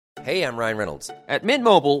Hey, I'm Ryan Reynolds. At Mint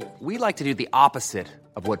Mobile, we like to do the opposite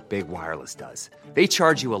of what Big Wireless does. They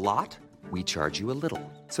charge you a lot, we charge you a little.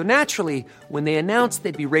 So naturally, when they announced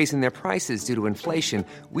they'd be raising their prices due to inflation,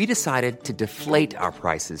 we decided to deflate our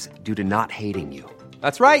prices due to not hating you.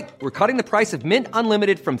 That's right. We're cutting the price of Mint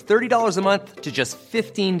Unlimited from $30 a month to just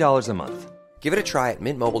 $15 a month. Give it a try at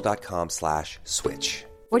mintmobile.com/switch.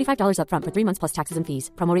 $45 up front for 3 months plus taxes and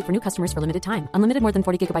fees. Promo rate for new customers for limited time. Unlimited more than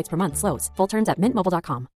 40 gigabytes per month. Slows full terms at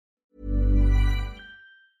mintmobile.com.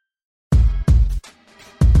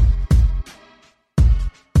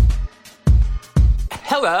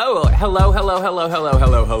 Hello, and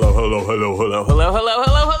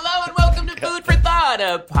welcome to Food for Thought,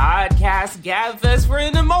 a podcast gathers. We're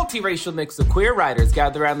in a multiracial mix of queer writers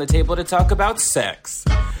gathered around the table to talk about sex,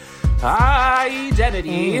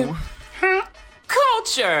 identity,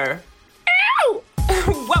 culture,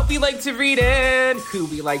 what we like to read and who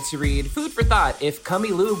we like to read. Food for Thought, if Cummy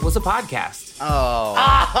Lube was a podcast. Oh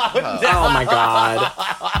my God.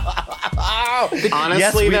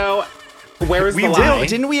 Honestly, though, where is the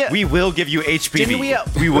line? We will give you HPV.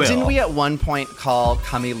 We will. Didn't we at one point call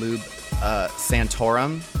Cummy Lube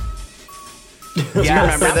Santorum? Do you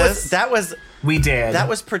remember this? We did. That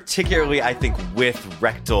was particularly, I think, with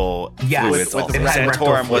rectal fluids. With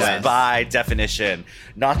Santorum was fluids. by definition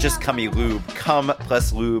not just cummy lube, cum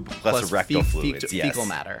plus lube plus rectal fluids. Fecal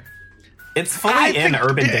matter. It's fully in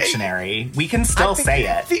Urban Dictionary. We can still say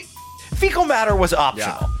it. Fecal matter was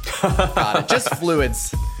optional. Got it. Just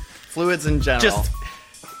fluids. Fluids in general. Just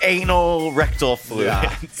anal rectal fluids. Yeah,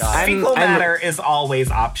 Fecal matter is always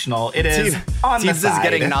optional. It is on the side. Is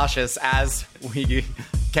getting nauseous as we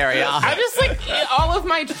carry on. I'm just like, all of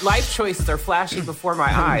my life choices are flashing before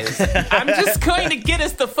my eyes. I'm just going to get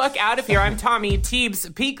us the fuck out of here. I'm Tommy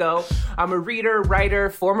Teebs Pico. I'm a reader, writer,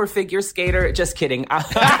 former figure skater. Just kidding. I'm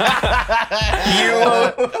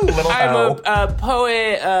a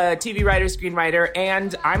poet, TV writer, screenwriter,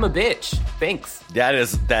 and I'm a bitch. Thanks. That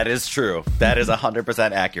is true. That is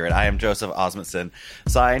 100% accurate. I am Joseph Osmundson,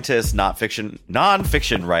 scientist,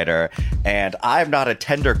 non-fiction writer, and I'm not a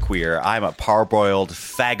tender queer. I'm a parboiled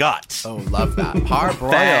faggot. Oh, love that.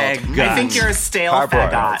 Parboiled. Faggot. I think you're a stale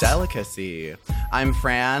faggot. Delicacy. I'm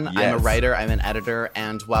Fran. Yes. I'm a writer. I'm an editor.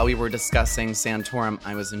 And while we were discussing Santorum,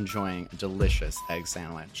 I was enjoying a delicious egg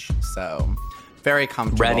sandwich. So, very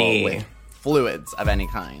comfortable Ready. with fluids of any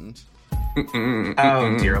kind.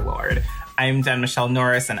 Oh, dear Lord. I'm Jen Michelle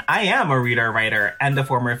Norris, and I am a reader, writer, and a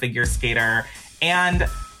former figure skater. And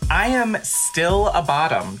I am still a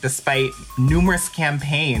bottom, despite numerous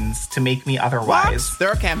campaigns to make me otherwise. What? There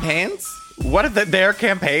are campaigns? What are their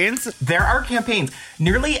campaigns? There are campaigns.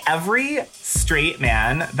 Nearly every straight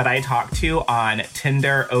man that I talk to on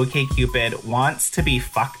Tinder, OkCupid, wants to be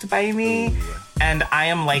fucked by me. And I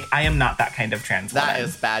am not that kind of trans woman. That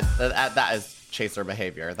is bad. That is chaser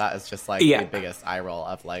behavior. That is just the biggest eye roll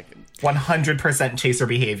of 100% chaser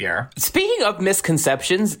behavior. Speaking of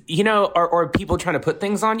misconceptions, or people trying to put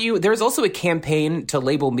things on you, there's also a campaign to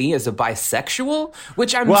label me as a bisexual,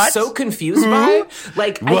 which I'm so confused by.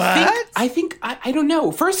 What? I don't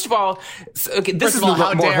know. First of all, this is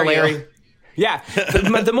how more dare hilarious. you? Yeah.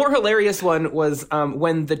 The more hilarious one was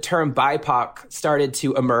when the term BIPOC started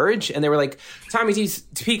to emerge, and they were like, Tommy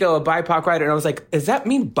Pico, a BIPOC writer. And I was like, does that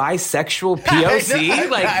mean bisexual POC?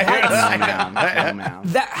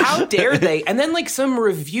 How dare they? And then some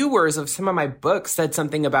reviewers of some of my books said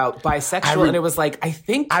something about bisexual, and it was like,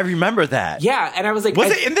 I remember that. Yeah, and I was like,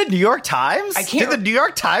 was it in the New York Times? Did the New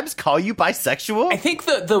York Times call you bisexual? I think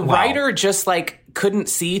the writer just couldn't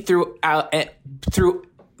see through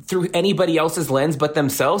anybody else's lens but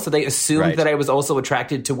themselves, so they assumed that I was also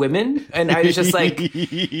attracted to women, and I was just like,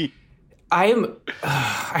 I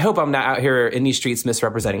hope I'm not out here in these streets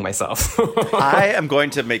misrepresenting myself. I am going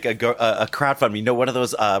to make a crowdfunding, one of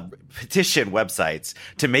those petition websites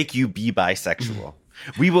to make you be bisexual.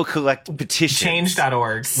 We will collect petitions.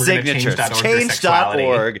 Change.org. Signatures.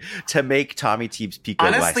 Change.org to make Tommy Teebs Pico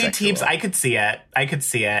Honestly, bisexual. Teebs, I could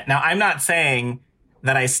see it. Now, I'm not saying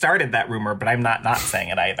that I started that rumor, but I'm not saying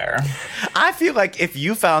it either. I feel like if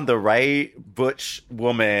you found the right butch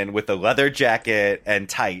woman with a leather jacket and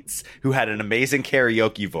tights who had an amazing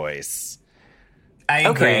karaoke voice, I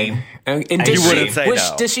agree. And you wouldn't say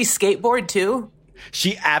no. Does she skateboard too?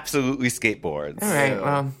 She absolutely skateboards. All right,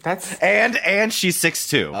 well, that's... And she's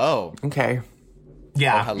 6'2". Oh. Okay.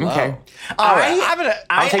 Yeah. Hello. Okay. All right,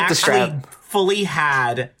 I'll take the strap. Fully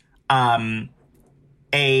had...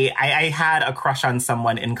 I had a crush on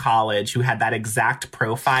someone in college who had that exact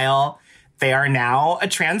profile. They are now a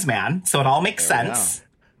trans man, so it all makes sense.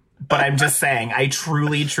 But I'm just saying, I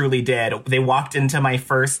truly, truly did. They walked into my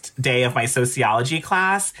first day of my sociology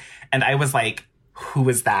class, and I was like, who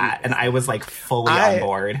is that? And I was like fully on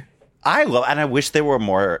board. And I wish there were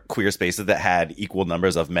more queer spaces that had equal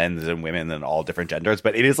numbers of men and women and all different genders.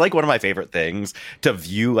 But it is like one of my favorite things to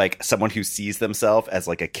view like someone who sees themselves as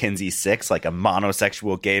like a Kinsey Six, like a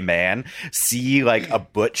monosexual gay man, see like a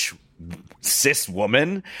butch cis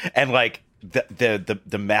woman and like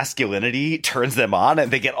the masculinity turns them on and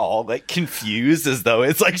they get all like confused as though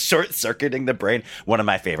it's like short circuiting the brain. One of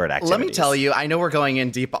my favorite activities. Let me tell you, I know we're going in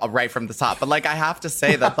deep right from the top, but like I have to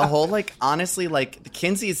say that the whole like honestly like the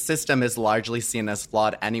Kinsey's system is largely seen as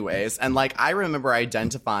flawed anyways. And like I remember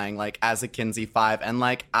identifying like as a Kinsey 5 and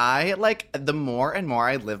like I like the more and more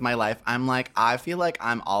I live my life, I'm like I feel like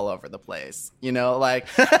I'm all over the place. You know, like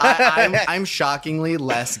I'm shockingly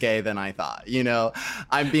less gay than I thought. You know,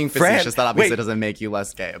 I'm being facetious. That obviously doesn't make you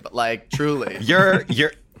less gay, but like truly,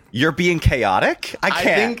 you're being chaotic. I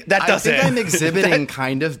think I'm exhibiting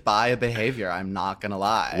kind of bi behavior. I'm not gonna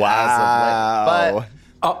lie. Wow.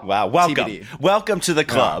 Wow. Welcome. TBD. Welcome to the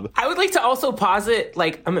club. I would like to also posit,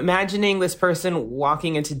 like, I'm imagining this person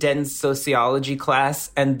walking into Den's sociology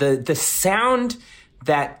class and the sound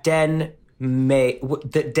that I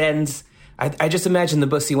just imagine the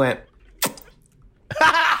bussy went.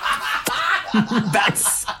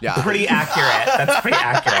 That's pretty accurate. That's pretty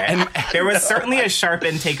accurate. And there was certainly a sharp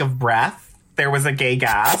intake of breath. There was a gay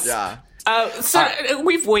gasp. Yeah.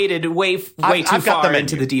 We've waded way too far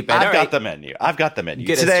into the deep end. I've got the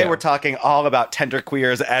menu. Today we're talking all about tender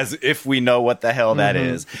queers as if we know what the hell that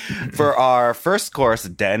is. For our first course,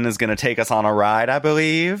 Den is going to take us on a ride, I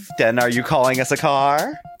believe. Den, are you calling us a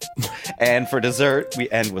car? And for dessert, we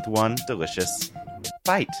end with one delicious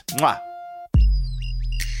bite. Mwah.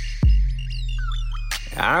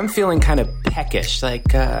 I'm feeling kind of peckish.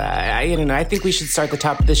 Like, I think we should start the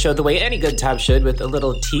top of the show the way any good top should, with a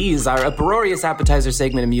little tease, our uproarious appetizer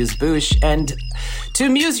segment, Amuse Bouche. And to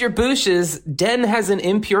amuse your bouches, Den has an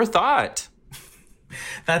impure thought.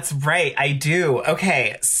 That's right, I do.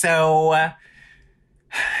 Okay, so,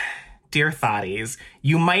 dear thoughties,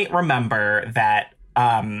 you might remember that,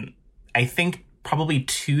 I think probably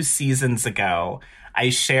 2 seasons ago, I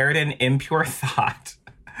shared an impure thought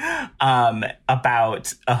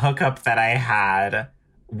about a hookup that I had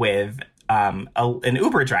with an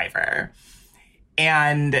Uber driver.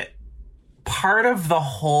 And part of the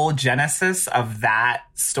whole genesis of that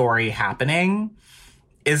story happening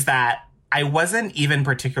is that I wasn't even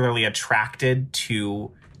particularly attracted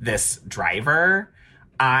to this driver.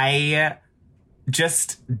 I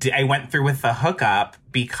went through with the hookup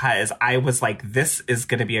because I was like, this is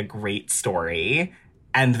going to be a great story.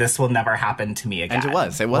 And this will never happen to me again. And it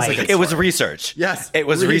was like it was research. Yes, it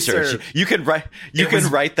was research. You can write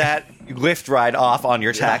write that Lyft ride off on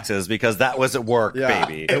your taxes because that was work,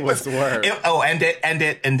 baby. It was work. And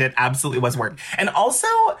it absolutely was work. And also,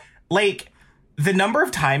 like, the number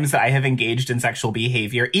of times that I have engaged in sexual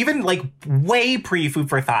behavior, even like way pre Food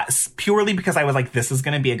for Thought, purely because I was like, this is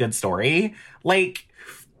going to be a good story. Like,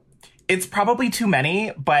 it's probably too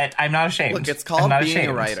many, but I'm not ashamed. Look, it's called being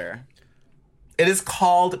a writer. It is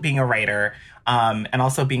called being a writer, and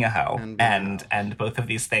also being a hoe, and both of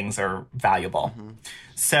these things are valuable. Mm-hmm.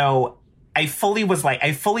 So I fully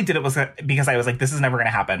did it because I was like, this is never going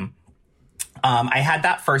to happen. I had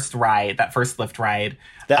that first Lyft ride,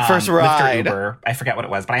 Lyft or Uber, I forget what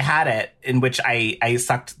it was, but I had it in which I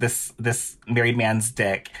sucked this married man's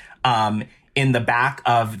dick, in the back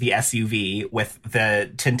of the SUV with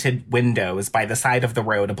the tinted windows by the side of the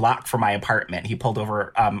road, a block from my apartment. He pulled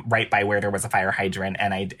over right by where there was a fire hydrant,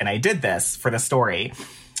 and I did this for the story.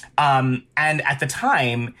 And at the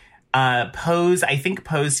time, Pose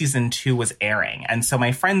season 2 was airing, and so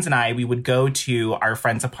my friends and I, we would go to our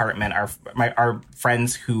friend's apartment, our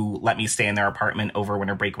friends who let me stay in their apartment over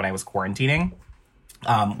winter break when I was quarantining.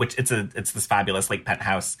 Which it's this fabulous like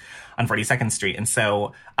penthouse on 42nd Street. And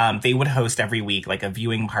so they would host every week like a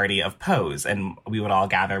viewing party of Pose, and we would all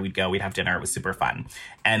gather, we'd have dinner. It was super fun.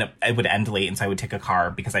 And it would end late, and so I would take a car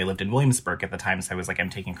because I lived in Williamsburg at the time. So I was like, I'm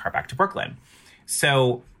taking a car back to Brooklyn.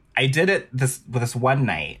 So I did it this one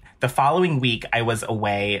night. The following week, I was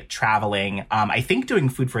away traveling, I think doing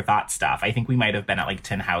Food for Thought stuff. I think we might have been at like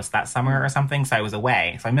Tin House that summer or something. So I was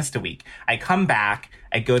away. So I missed a week. I come back.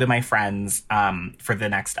 I go to my friends for the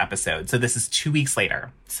next episode. So this is 2 weeks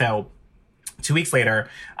later. So 2 weeks later,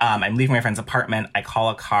 I'm leaving my friend's apartment. I call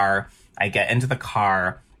a car. I get into the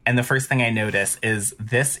car. And the first thing I notice is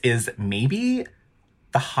this is maybe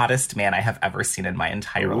the hottest man I have ever seen in my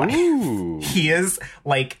entire life. He is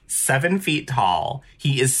like 7 feet tall.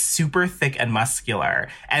 He is super thick and muscular.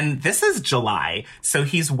 And this is July, so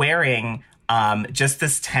he's wearing just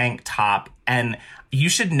this tank top. And you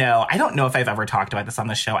should know, I don't know if I've ever talked about this on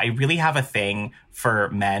the show. I really have a thing for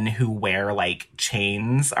men who wear like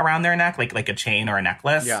chains around their neck, like a chain or a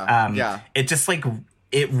necklace. It just like,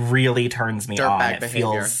 it really turns me on. Dirtbag It behavior.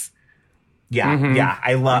 feels... Yeah.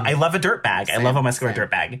 I love a dirt bag. I love a muscular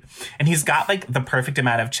dirt bag. And he's got like the perfect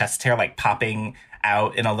amount of chest hair like popping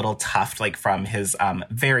out in a little tuft like from his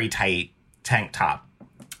very tight tank top.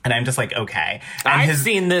 And I'm just like, okay. And I've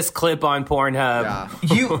seen this clip on Pornhub.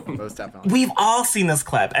 Yeah. Most definitely. We've all seen this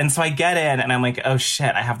clip. And so I get in and I'm like, oh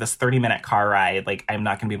shit, I have this 30-minute car ride. Like, I'm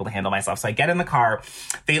not going to be able to handle myself. So I get in the car.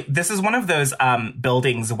 This is one of those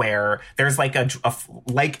buildings where there's like a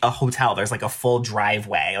hotel. There's like a full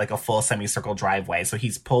driveway, like a full semicircle driveway. So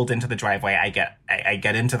he's pulled into the driveway. I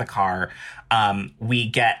get into the car. We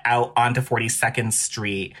get out onto 42nd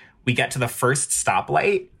Street. We get to the first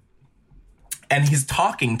stoplight. And he's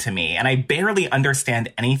talking to me, and I barely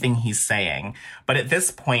understand anything he's saying. But at this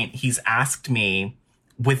point, he's asked me,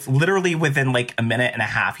 within like a minute and a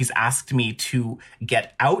half, he's asked me to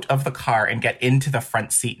get out of the car and get into the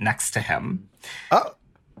front seat next to him. Oh,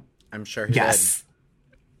 I'm sure he did.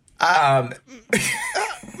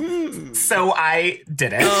 So I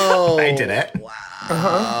did it. Oh, I did it.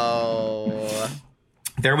 Wow.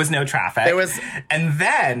 There was no traffic. And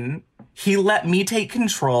then he let me take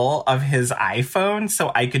control of his iPhone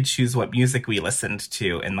so I could choose what music we listened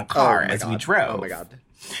to in the car as we drove. Oh my God.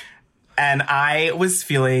 And I was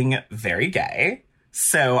feeling very gay,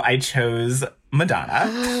 so I chose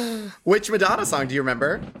Madonna. Which Madonna song do you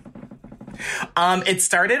remember? It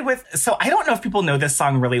started with, so I don't know if people know this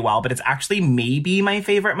song really well, but it's actually maybe my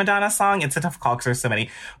favorite Madonna song. It's a tough call because there's so many.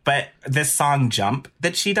 But this song Jump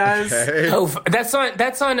that she does. Okay. Oh, that's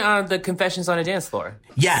on the Confessions on a Dance Floor.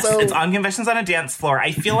 Yes, it's on Confessions on a Dance Floor.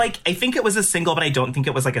 I think it was a single, but I don't think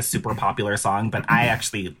it was like a super popular song, but I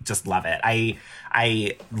actually just love it. I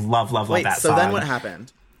love that song. So then what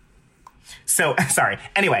happened? So, sorry.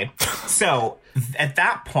 Anyway, so at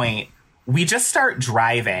that point, we just start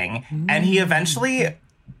driving, and he eventually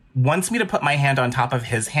wants me to put my hand on top of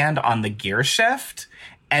his hand on the gear shift,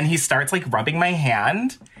 and he starts, like, rubbing my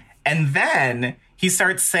hand, and then he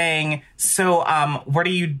starts saying, so, what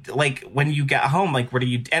do you, like, when you get home, like, what do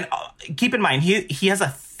you, and keep in mind, he has a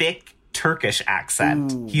thick Turkish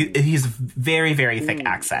accent. He's very, very thick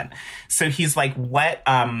accent. So he's like, what,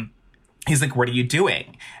 he's like, what are you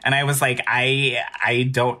doing? And I was like, I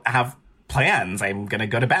don't have plans. I'm gonna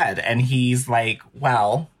go to bed. And he's like,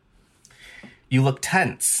 well, you look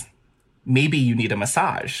tense. Maybe you need a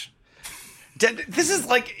massage. This is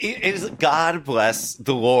like, God bless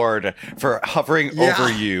the Lord for hovering over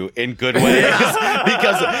you in good ways.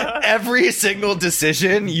 Because every single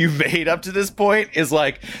decision you've made up to this point is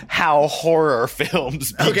like how horror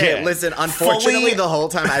films begin. Okay, listen, unfortunately, the whole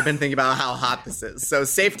time I've been thinking about how hot this is. So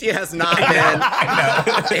safety has not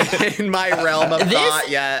been in my realm of thought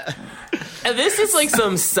yet. This is like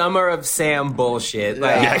some Summer of Sam bullshit.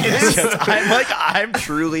 Like, I'm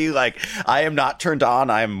truly like, I am not turned on.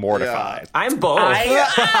 I am mortified. I'm both.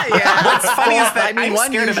 What's funny is that I'm one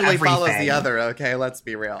scared of usually everything. follows the other. Okay, let's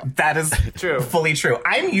be real. That is true. Fully true.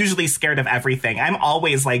 I'm usually scared of everything. I'm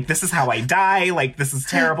always like, this is how I die. Like, this is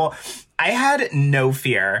terrible. I had no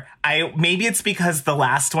fear. Maybe it's because the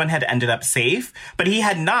last one had ended up safe, but he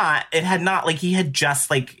had not. It had not, like, it had just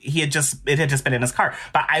been in his car.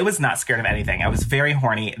 But I was not scared of anything. I was very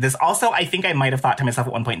horny. This also, I think I might have thought to myself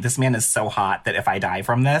at one point, this man is so hot that if I die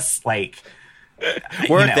from this, like,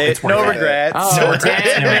 Worth it. No regrets. No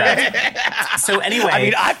regrets. So anyway. I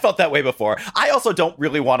mean, I felt that way before. I also don't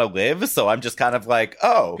really want to live, so I'm just kind of like,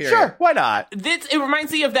 sure, why not? It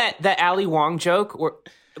reminds me of that Ali Wong joke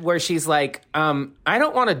where she's like, I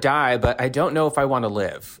don't want to die, but I don't know if I want to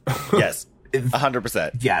live. Yes,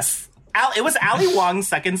 100%. Yes. It was Ali Wong's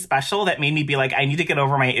second special that made me be like, I need to get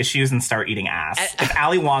over my issues and start eating ass. If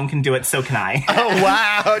Ali Wong can do it, so can I. Oh,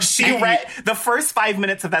 wow. She read the first 5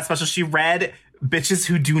 minutes of that special. She read bitches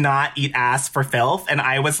who do not eat ass for filth. And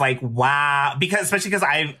I was like, wow. Especially because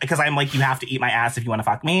I'm like, you have to eat my ass if you want to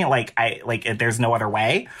fuck me. Like, there's no other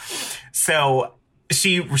way. So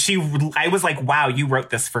I was like, wow, you wrote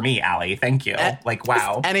this for me, Allie. Thank you. Like,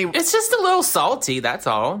 wow. It's just a little salty, that's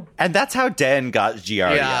all. And that's how Den got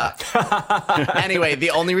Giardia. Yeah. Anyway,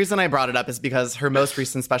 the only reason I brought it up is because her most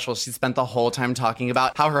recent special, she spent the whole time talking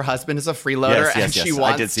about how her husband is a freeloader and she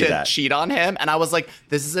wants to cheat on him. And I was like,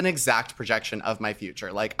 this is an exact projection of my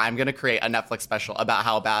future. Like, I'm going to create a Netflix special about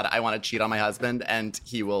how bad I want to cheat on my husband and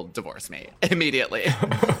he will divorce me immediately.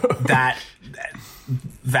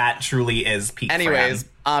 That truly is peak. Anyways,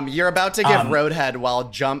 you're about to give Roadhead while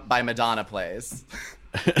Jump by Madonna plays.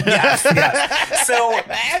 Yes.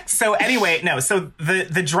 So anyway, so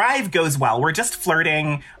the drive goes well. We're just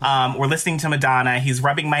flirting. We're listening to Madonna. He's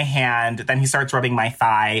rubbing my hand. Then he starts rubbing my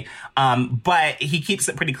thigh. But he keeps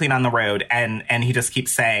it pretty clean on the road. And he just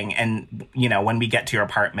keeps saying, and, you know, when we get to your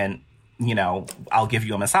apartment, you know, I'll give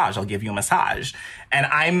you a massage. I'll give you a massage. And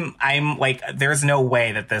I'm like, there's no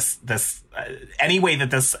way that any way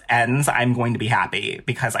that this ends, I'm going to be happy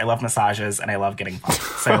because I love massages and I love getting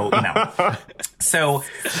fucked. So, you know,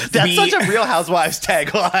 that's such a Real Housewives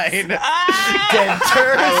tagline. Den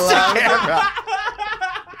turns to camera.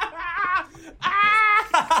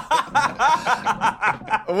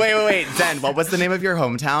 Wait, Den, what was the name of your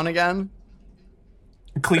hometown again?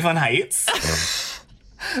 Cleveland Heights.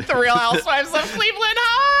 The Real Housewives of Cleveland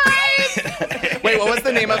Heights! Wait, what was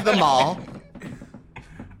the name of the mall?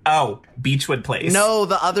 Oh, Beechwood Place. No,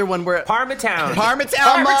 the other one where... Parmatown Mall.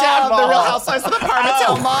 The Real Housewives of the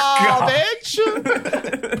Parmatown Mall, bitch!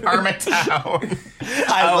 Parmatown.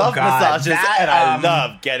 I love massages and I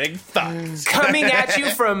love getting fucked. Coming at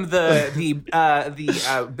you from the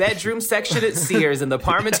bedroom section at Sears in the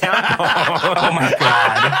Parmatown Mall.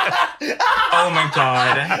 Oh my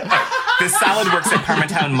god. This salad works at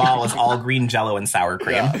Parmatown Mall is all green Jell-O and sour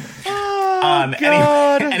cream.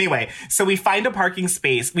 Yeah. Anyway, so we find a parking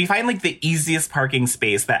space. We find like the easiest parking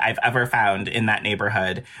space that I've ever found in that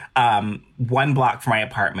neighborhood. 1 block from my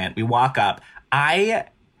apartment. We walk up. I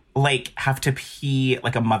like have to pee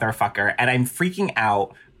like a motherfucker, and I'm freaking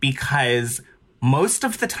out because most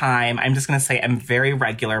of the time, I'm just going to say I'm very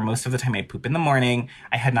regular. Most of the time I poop in the morning.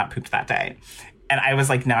 I had not pooped that day. And I was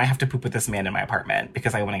like, now I have to poop with this man in my apartment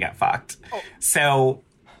because I want to get fucked. Oh. So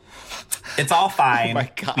it's all fine. Oh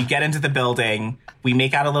my God. We get into the building. We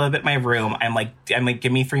make out a little bit in my room. I'm like,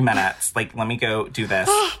 give me 3 minutes. Like, let me go do this.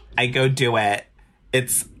 I go do it.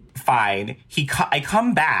 It's fine. I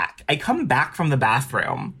come back. I come back from the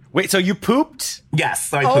bathroom. Wait, so you pooped? Yes,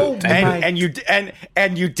 so I pooped. And you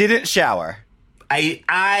didn't shower. I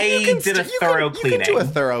did a thorough cleaning. You can do a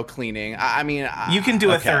thorough cleaning. I mean, you can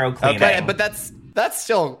do a thorough cleaning. Okay, but that's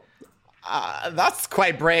still that's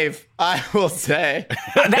quite brave, I will say.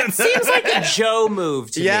 That seems like a Joe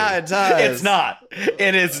move to me. Yeah, it does. It's not.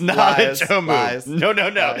 It is not a Joe move.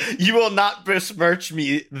 No. You will not besmirch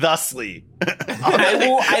me thusly I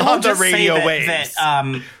will on the just radio say waves.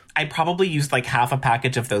 that I probably used like half a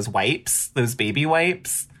package of those wipes, those baby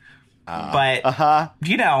wipes. But,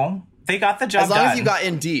 you know, they got the job done. As long as you got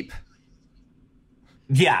in deep.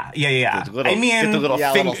 Yeah. Get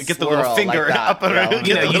the little finger like up around.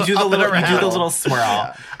 You do the little swirl.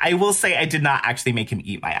 Yeah. I will say I did not actually make him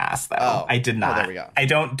eat my ass though. Oh, I did not. there we go.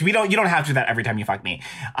 You don't have to do that every time you fuck me.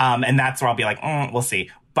 And that's where I'll be like, we'll see.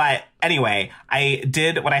 But anyway, I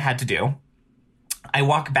did what I had to do. I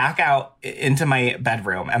walk back out into my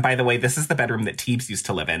bedroom. And by the way, this is the bedroom that Teebs used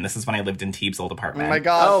to live in. This is when I lived in Teebs' old apartment.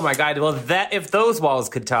 Oh my God. Well, if those walls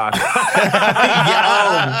could talk.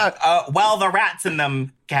 Well, the rats in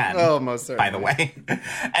them can. Oh, most certainly. By the way.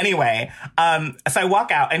 Anyway, so I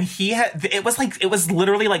walk out and it was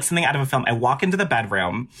literally like something out of a film. I walk into the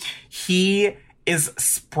bedroom. He is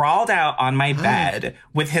sprawled out on my bed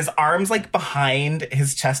with his arms like behind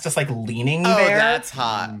his chest, just like leaning there. Oh, that's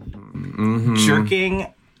hot. Mm-hmm.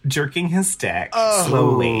 Jerking his dick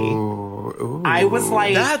slowly. Ooh. I was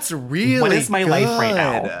like, that's really what is my good. life right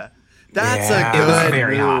now? That's a good It was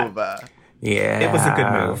very move. Hot. Yeah. It was a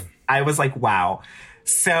good move. I was like, wow.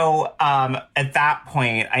 So at that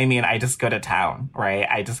point, I mean, I just go to town, right?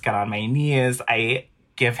 I just get on my knees. I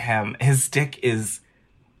give him, his dick is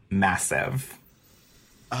massive.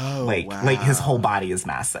 Oh, wow. Like his whole body is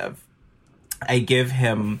massive. I give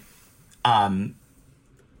him maybe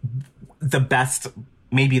the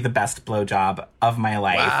best blowjob of my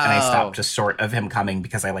life. Wow. And I stopped just short of him coming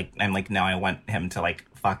because I'm like, no, I want him to like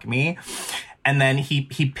fuck me. And then he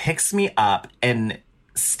picks me up and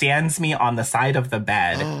stands me on the side of the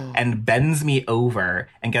bed and bends me over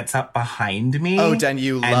and gets up behind me. Oh, Den,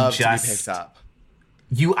 you love to be picked up.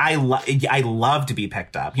 I love to be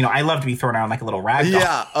picked up. You know, I love to be thrown around like a little rag doll.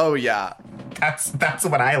 Yeah. Oh, yeah. That's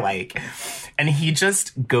what I like. And he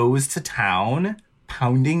just goes to town,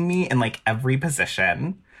 pounding me in like every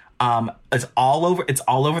position. It's all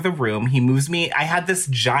over the room. He moves me. I had this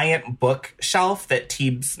giant bookshelf that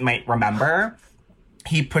Teebs might remember.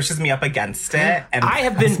 He pushes me up against it. And I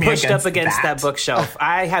have been pushed up against that bookshelf.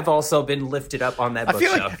 I have also been lifted up on that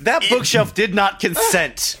bookshelf. I feel like that bookshelf did not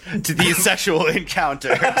consent to these sexual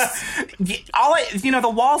encounters.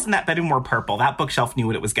 The walls in that bedroom were purple. That bookshelf knew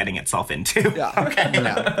what it was getting itself into. Yeah. Okay.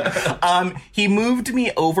 No. He moved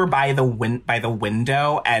me over by the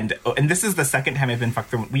window, and this is the second time I've been fucked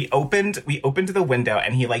through. We opened the window,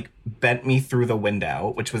 and he like bent me through the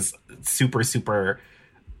window, which was super, super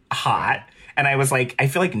hot. And I was like, I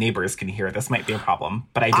feel like neighbors can hear. This might be a problem,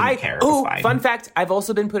 but I didn't care. It was fine. Fun fact, I've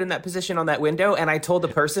also been put in that position on that window, and I told the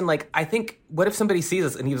person, like, I think, what if somebody sees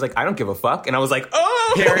us? And he was like, I don't give a fuck. And I was like,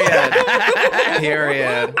 oh!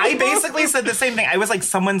 Period. I basically said the same thing. I was like,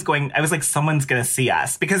 someone's gonna see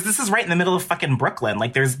us. Because this is right in the middle of fucking Brooklyn.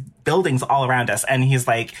 Like, there's buildings all around us. And he was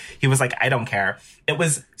like, I don't care. It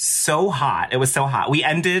was so hot. It was so hot. We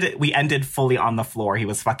ended fully on the floor. He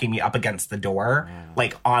was fucking me up against the door,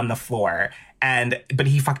 like on the floor. But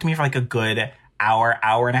he fucked me for like a good hour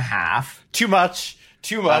and a half. Too much.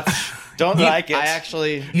 Don't like it.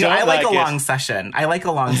 I like a long session. I like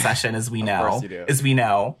a long session, as we know. Of course you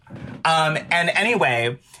do. And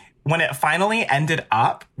anyway, when it finally ended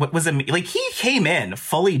up, he came in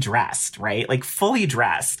fully dressed, right? Like fully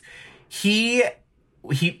dressed. He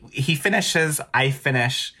finishes, I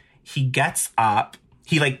finish. He gets up.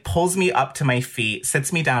 He like pulls me up to my feet,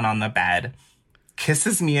 sits me down on the bed,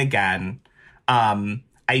 kisses me again.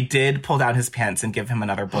 I did pull down his pants and give him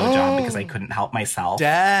another blowjob because I couldn't help myself.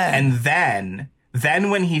 Dad. And then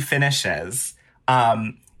when he finishes,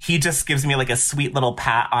 he just gives me like a sweet little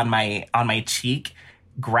pat on my cheek,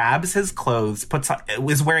 grabs his clothes,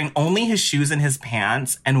 was wearing only his shoes and his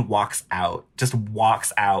pants, and walks out. Just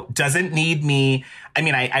walks out. Doesn't need me. I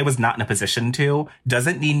mean, I was not in a position to.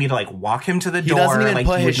 Doesn't need me to like walk him to the door. He doesn't even like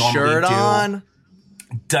put he would his normally shirt do. on.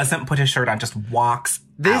 Doesn't put his shirt on. Just walks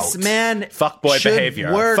This out. man Fuckboy should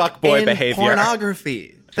behavior. work Fuckboy in behavior.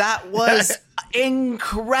 pornography. That was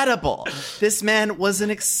incredible. This man was an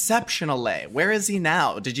exceptional lay. Where is he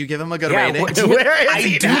now? Did you give him a good rating? Where is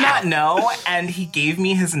he I do now? not know, and he gave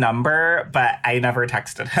me his number, but I never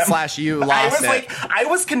texted him. You lost I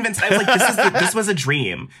was convinced. I was like, this was a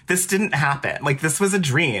dream. This didn't happen. Like, this was a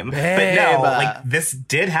dream. Babe, but no, like, this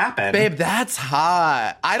did happen. Babe, that's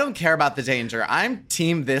hot. I don't care about the danger. I'm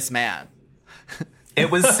team this man. It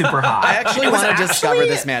was super hot. I actually want to discover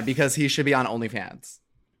this man because he should be on OnlyFans.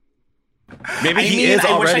 Maybe he is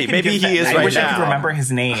already. Maybe he is right now. I wish I could remember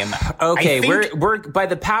his name. Okay, we're by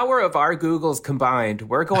the power of our Googles combined,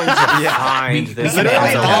 we're going to find this.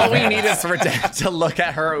 Literally, all we need is for Deb to look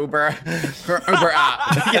at her Uber app.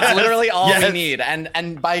 It's literally all we need,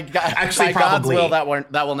 and by God's will, that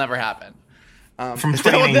will never happen. From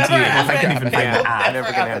 2019, if I can even find the app. Never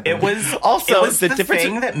gonna happen. It was the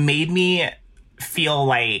thing that made me feel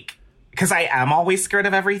like, because I am always scared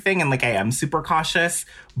of everything and like I am super cautious,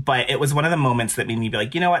 but it was one of the moments that made me be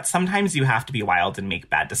like, you know what, sometimes you have to be wild and make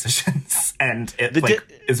bad decisions, and it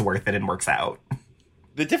is worth it and works out.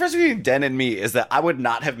 The difference between Den and me is that I would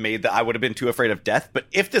not have made that. I would have been too afraid of death. But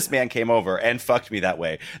if this man came over and fucked me that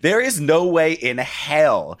way, there is no way in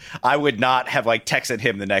hell I would not have like texted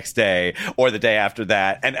him the next day or the day after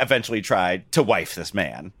that and eventually tried to wife this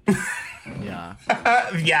man.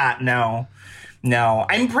 No,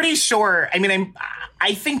 I'm pretty sure. I mean,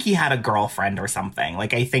 I think he had a girlfriend or something.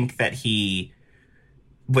 Like, I think that he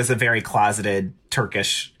was a very closeted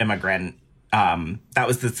Turkish immigrant. That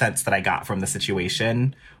was the sense that I got from the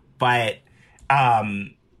situation. But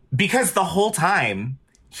because the whole time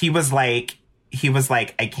he was like,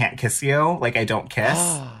 I can't kiss you. Like, I don't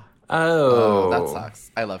kiss. Oh, that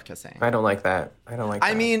sucks. I love kissing. I don't like that.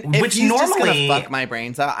 I mean, if he's just gonna fuck my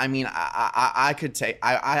brains out, I mean, I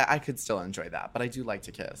could still enjoy that, but I do like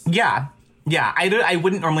to kiss. Yeah. I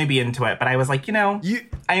wouldn't normally be into it, but I was like,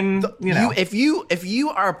 if you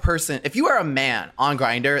are a person, if you are a man on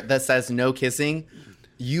Grindr that says no kissing,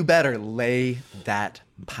 you better lay that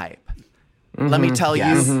pipe. Let me tell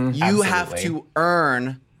you, you have to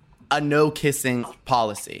earn a no kissing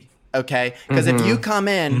policy. Okay, because if you come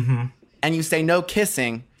in and you say no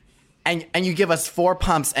kissing, and you give us 4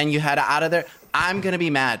 pumps and you head out of there, I'm gonna be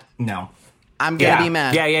mad. No, I'm gonna be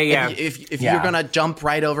mad. Yeah. If you're gonna jump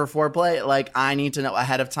right over foreplay, like, I need to know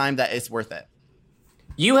ahead of time that it's worth it.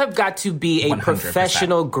 You have got to be a 100%.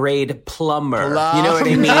 professional grade plumber. You know what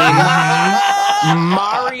I mean?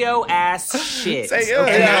 Mario ass shit. And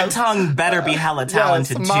that tongue better be hella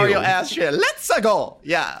talented too. Mario ass shit. Let's go.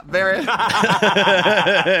 Yeah, very.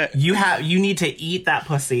 You need to eat that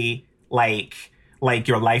pussy like like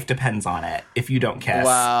your life depends on it if you don't kiss.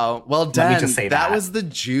 Wow. Well, Let Dan, me just say that was the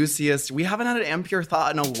juiciest. We haven't had an impure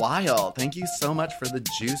thought in a while. Thank you so much for the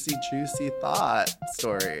juicy thought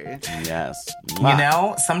story. Yes. You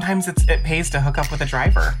know, sometimes it pays to hook up with a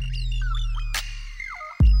driver.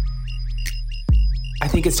 I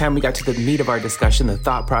think it's time we got to the meat of our discussion, the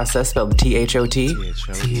thought process, spelled T-H-O-T.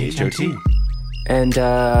 T-H-O-T. And,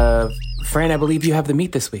 Fran, I believe you have the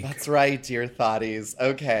meat this week. That's right, dear thoughties.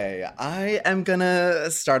 Okay, I am gonna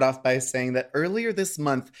start off by saying that earlier this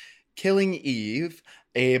month, Killing Eve,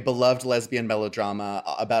 a beloved lesbian melodrama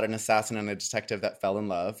about an assassin and a detective that fell in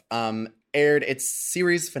love, aired its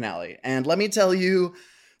series finale. And let me tell you,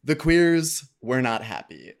 the queers were not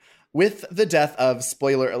happy. With the death of,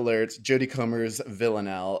 spoiler alert, Jodie Comer's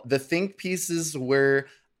Villanelle, the think pieces were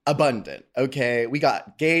abundant, okay? We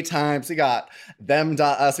got Gay Times, we got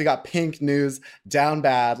Them.us, we got Pink News, Down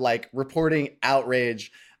Bad, like reporting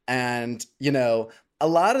outrage. And, you know, a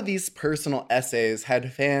lot of these personal essays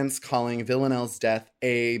had fans calling Villanelle's death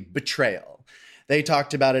a betrayal. They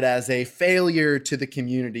talked about it as a failure to the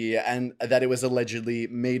community and that it was allegedly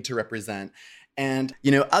made to represent. And,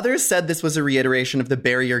 you know, others said this was a reiteration of the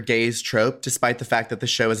bury your gays trope, despite the fact that the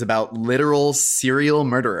show is about literal serial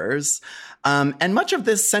murderers. And much of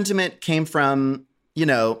this sentiment came from, you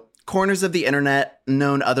know, corners of the internet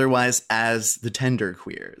known otherwise as the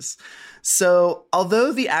tenderqueers. So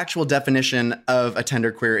although the actual definition of a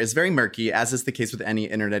tenderqueer is very murky, as is the case with any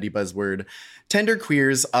internet-y buzzword,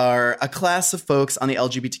 tenderqueers are a class of folks on the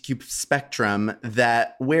LGBTQ spectrum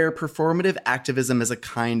where performative activism is a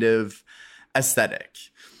kind of aesthetic.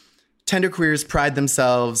 Tenderqueers pride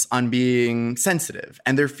themselves on being sensitive,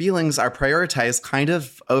 and their feelings are prioritized kind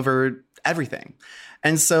of over everything.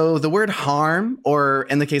 And so the word harm, or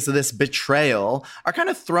in the case of this, betrayal, are kind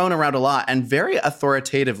of thrown around a lot and very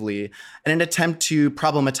authoritatively in an attempt to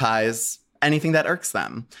problematize anything that irks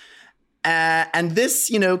them. And this,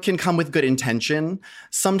 you know, can come with good intention.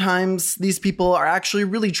 Sometimes these people are actually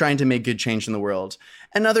really trying to make good change in the world.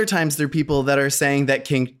 And other times they're people that are saying that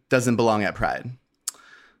kink doesn't belong at Pride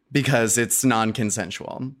because it's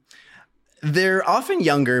non-consensual. They're often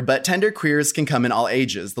younger, but tenderqueers can come in all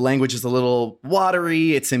ages. The language is a little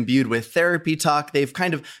watery. It's imbued with therapy talk. They've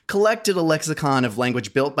kind of collected a lexicon of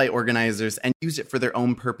language built by organizers and used it for their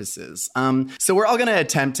own purposes. So we're all going to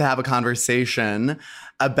attempt to have a conversation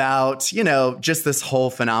about, you know, just this whole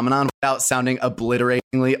phenomenon without sounding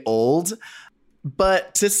obliteratingly old.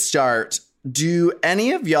 But to start, do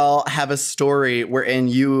any of y'all have a story wherein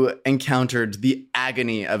you encountered the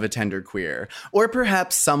agony of a tenderqueer? Or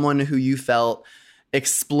perhaps someone who you felt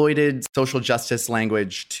exploited social justice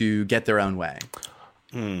language to get their own way?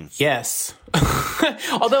 Yes.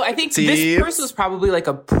 Although I think this person was probably like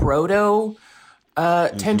a proto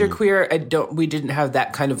tenderqueer. We didn't have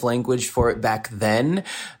that kind of language for it back then.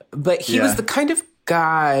 But he was the kind of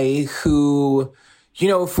guy who, you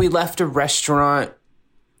know, if we left a restaurant,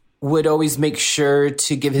 would always make sure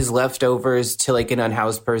to give his leftovers to like an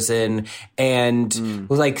unhoused person, and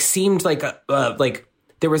like seemed like like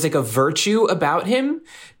there was like a virtue about him,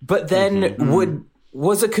 but then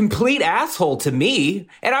was a complete asshole to me,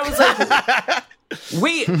 and I was like,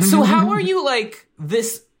 wait, so how are you like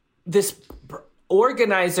this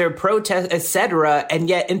organizer, protest, etc., and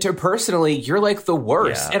yet interpersonally you're like the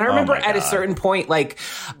worst? And I remember at a certain point, like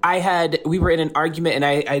we were in an argument and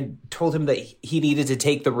I told him that he needed to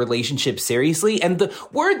take the relationship seriously, and the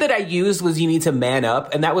word that I used was you need to man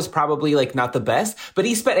up, and that was probably like not the best, but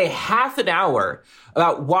he spent a half an hour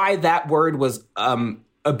about why that word was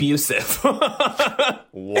abusive.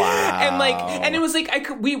 Wow. And it was like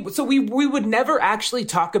we would never actually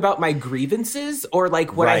talk about my grievances or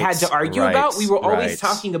like what I had to argue about. We were always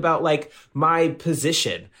talking about like my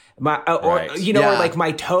position, or like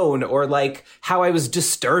my tone, or like how I was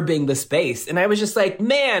disturbing the space. And I was just like,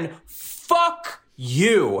 man, fuck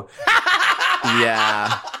you.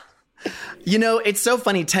 Yeah. You know, it's so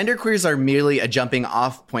funny. Tenderqueers are merely a jumping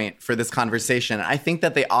off point for this conversation. I think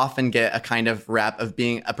that they often get a kind of rap of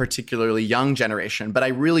being a particularly young generation. But I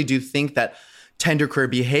really do think that tenderqueer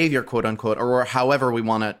behavior, quote unquote, or however we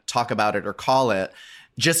want to talk about it or call it,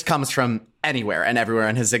 just comes from anywhere and everywhere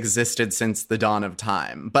and has existed since the dawn of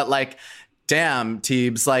time. But like, damn,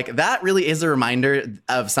 Teebs, like that really is a reminder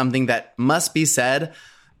of something that must be said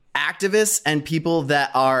activists and people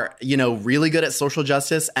that are, you know, really good at social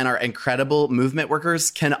justice and are incredible movement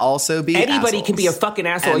workers can also be anybody assholes. Can be a fucking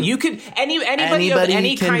asshole. And you could anybody of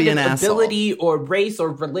any kind of ability asshole. or race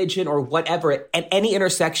or religion or whatever at any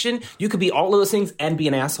intersection, you could be all of those things and be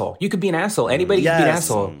an asshole. You could be an asshole. Anybody can be an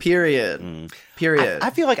asshole. Period. Period. I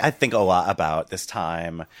feel like I think a lot about this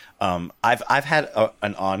time. I've had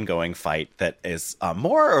an ongoing fight that is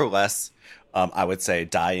more or less, I would say,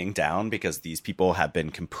 dying down because these people have been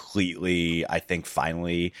completely, I think,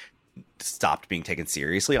 finally stopped being taken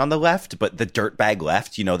seriously on the left. But the dirtbag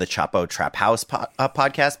left, you know, the Chapo Trap House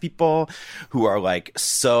podcast people who are like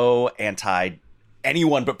so anti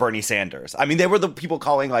anyone but Bernie Sanders. I mean, they were the people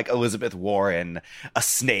calling like Elizabeth Warren a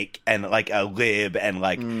snake and like a lib and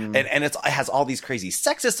like and it has all these crazy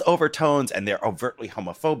sexist overtones and they're overtly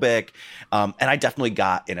homophobic. And I definitely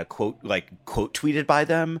got in a quote tweeted by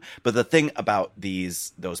them. But the thing about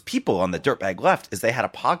those people on the dirtbag left is they had a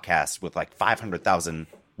podcast with like 500,000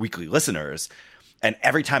 weekly listeners, and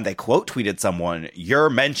every time they quote tweeted someone,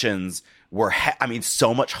 your mentions were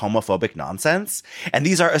so much homophobic nonsense. And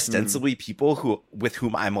these are ostensibly people with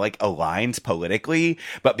whom I'm like aligned politically,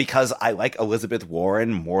 but because I like Elizabeth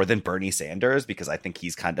Warren more than Bernie Sanders because I think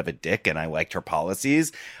he's kind of a dick and I liked her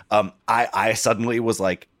policies, I suddenly was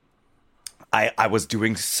like, I was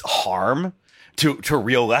doing harm to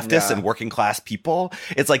real leftists and working class people.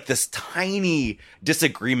 It's like this tiny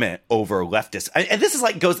disagreement over leftists. And this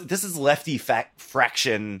is lefty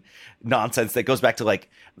fraction nonsense that goes back to like,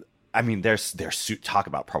 I mean, there's talk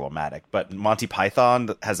about problematic, but Monty Python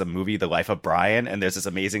has a movie, The Life of Brian, and there's this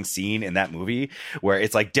amazing scene in that movie where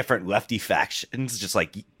it's like different lefty factions just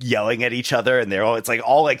like yelling at each other, and it's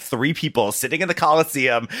all like three people sitting in the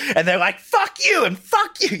Coliseum, and they're like, "Fuck you" and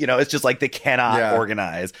 "fuck you," you know. It's just like they cannot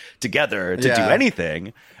organize together to do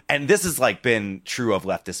anything, and this has like been true of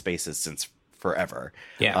leftist spaces since forever.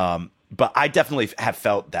 Yeah. But I definitely have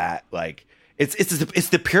felt that like. It's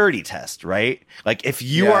the purity test, right? Like if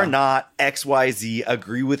you are not XYZ,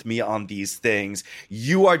 agree with me on these things,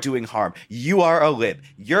 you are doing harm. You are a lib.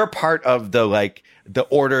 You're part of the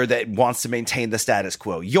order that wants to maintain the status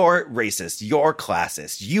quo. You're racist. You're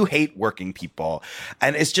classist. You hate working people.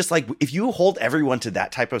 And it's just like, if you hold everyone to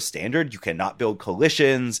that type of standard, you cannot build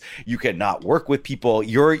coalitions. You cannot work with people.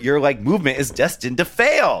 Your like movement is destined to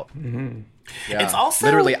fail. Mm-hmm. Yeah. It's also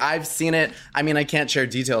literally, I've seen it. I mean, I can't share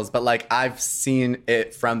details, but like I've seen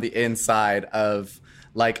it from the inside of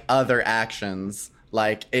like other actions.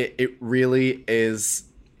 Like it really is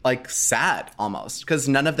like sad almost because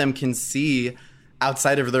none of them can see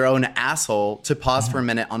outside of their own asshole to pause for a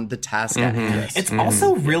minute on the task at hand. It's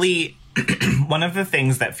also really one of the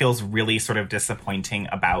things that feels really sort of disappointing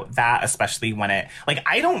about that, especially when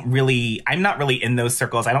I'm not really in those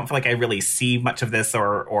circles. I don't feel like I really see much of this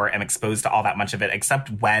or am exposed to all that much of it, except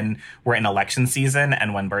when we're in election season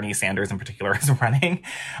and when Bernie Sanders in particular is running.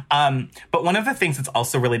 But one of the things that's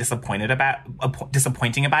also really disappointing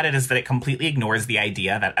about it is that it completely ignores the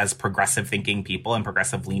idea that as progressive thinking people and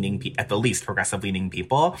at the least progressive leaning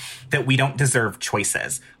people, that we don't deserve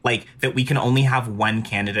choices. Like that we can only have one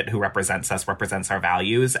candidate who represents our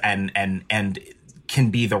values and can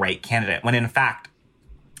be the right candidate, when in fact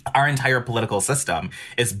our entire political system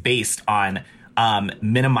is based on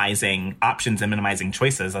minimizing options and minimizing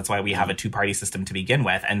choices. That's why we have a two-party system to begin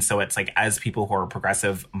with. And so it's like, as people who are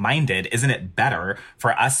progressive minded, isn't it better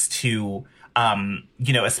for us to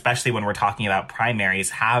especially when we're talking about primaries,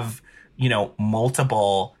 have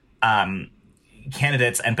multiple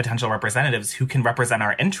candidates and potential representatives who can represent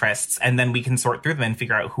our interests, and then we can sort through them and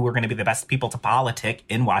figure out who are going to be the best people to politic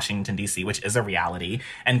in Washington, D.C., which is a reality,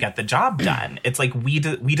 and get the job done. It's like we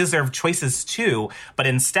deserve choices too, but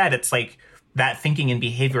instead it's like that thinking and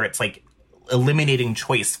behavior, it's like eliminating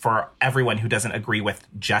choice for everyone who doesn't agree with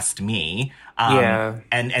just me,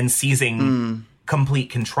 and seizing complete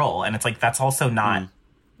control. And it's like, that's also not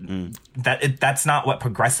that's not what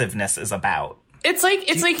progressiveness is about. It's like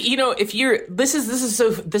if you're this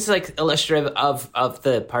is like illustrative of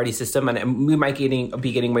the party system, and we might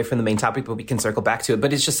be getting away from the main topic, but we can circle back to it.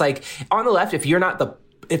 But it's just like on the left, if you're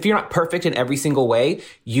not perfect in every single way,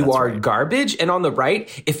 you are garbage. And on the right,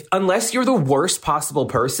 unless you're the worst possible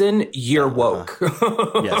person, you're woke.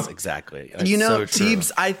 Yes, exactly. It's so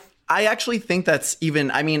Teebs, I actually think that's even,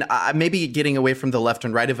 I mean, maybe getting away from the left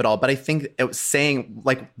and right of it all, but I think it was saying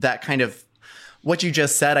like that kind of what you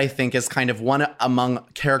just said, I think, is kind of one among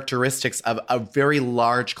characteristics of a very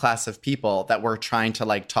large class of people that we're trying to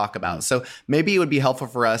like talk about. So maybe it would be helpful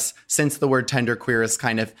for us, since the word genderqueer is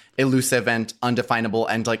kind of elusive and undefinable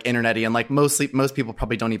and like internety, and like most people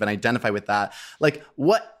probably don't even identify with that. Like,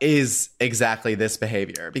 what is exactly this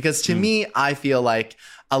behavior? Because to me, I feel like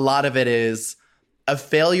a lot of it is a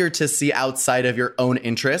failure to see outside of your own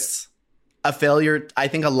interests. A failure, I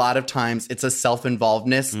think a lot of times it's a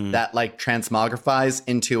self-involvedness that like transmogrifies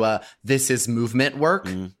into a this is movement work,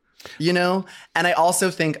 you know? And I also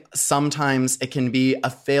think sometimes it can be a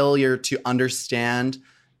failure to understand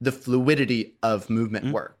the fluidity of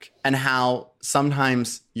movement work and how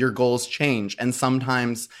sometimes your goals change. And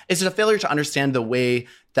sometimes it's a failure to understand the way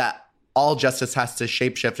that all justice has to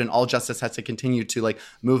shapeshift and all justice has to continue to like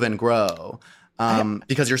move and grow.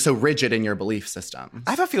 Because you're so rigid in your belief system. I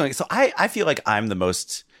have a feeling. So I feel like I'm the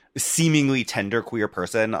most seemingly tender queer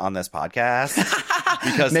person on this podcast.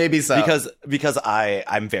 Because maybe so. Because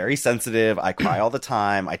I'm very sensitive. I cry all the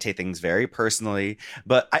time. I take things very personally.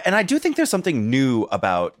 But I do think there's something new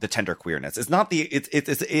about the tender queerness. It's not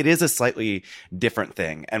it is a slightly different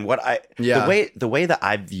thing. And the way that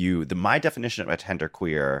I view my definition of a tender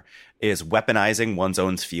queer is weaponizing one's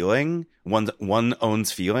own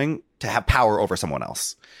feeling to have power over someone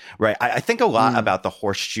else, right? I think a lot about the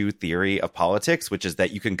horseshoe theory of politics, which is that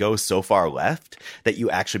you can go so far left that you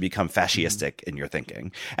actually become fascistic in your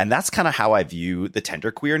thinking. And that's kind of how I view the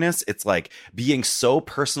tender queerness. It's like being so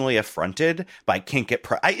personally affronted by kink at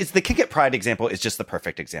pride. The kink at pride example is just the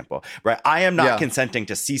perfect example, right? I am not consenting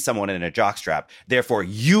to see someone in a jockstrap. Therefore,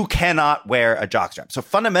 you cannot wear a jockstrap. So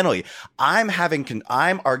fundamentally, I'm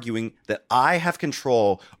arguing that I have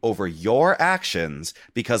control over your actions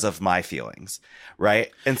because of my feelings,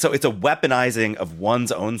 right? And so it's a weaponizing of one's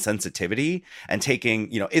own sensitivity and taking,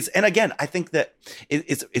 and again, I think that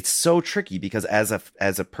it's so tricky because as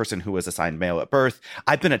a person who was assigned male at birth,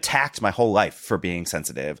 I've been attacked my whole life for being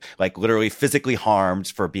sensitive, like literally physically harmed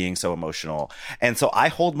for being so emotional. And so I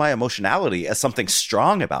hold my emotionality as something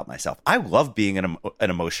strong about myself. I love being an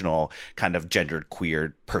emotional kind of gendered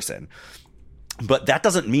queer person. But that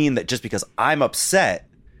doesn't mean that just because I'm upset,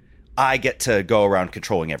 I get to go around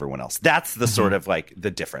controlling everyone else. That's the sort of like the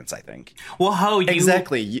difference, I think. Well,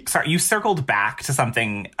 exactly. You circled back to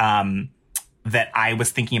something that I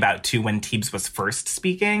was thinking about too when Teebs was first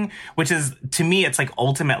speaking, which is, to me, it's like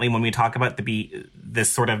ultimately when we talk about this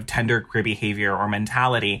sort of tender queer behavior or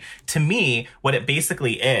mentality, to me, what it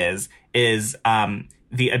basically is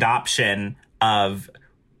the adoption of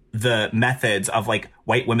the methods of like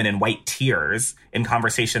white women in white tears in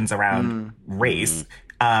conversations around race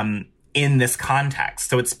in this context.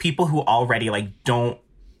 So it's people who already like don't.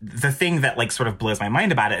 The thing that like sort of blows my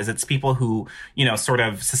mind about it is it's people who, sort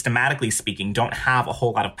of systematically speaking, don't have a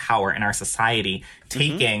whole lot of power in our society,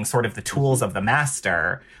 taking sort of the tools of the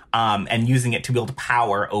master and using it to wield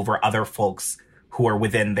power over other folks who are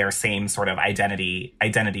within their same sort of identity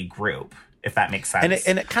group, if that makes sense.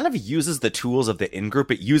 And it kind of uses the tools of the in-group.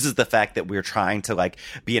 It uses the fact that we're trying to like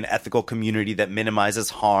be an ethical community that minimizes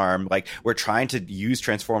harm. Like we're trying to use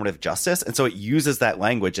transformative justice. And so it uses that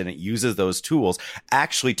language and it uses those tools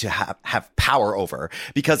actually to have power over.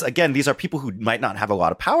 Because again, these are people who might not have a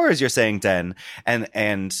lot of power, as you're saying, Den.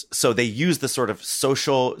 And so they use the sort of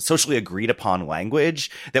socially agreed upon language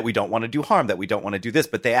that we don't want to do harm, that we don't want to do this,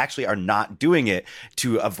 but they actually are not doing it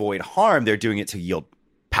to avoid harm. They're doing it to yield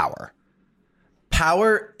power.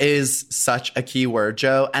 Power is such a key word,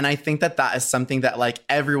 Joe. And I think that is something that like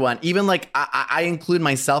everyone, even like I include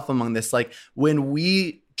myself among this, like when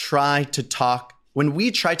we try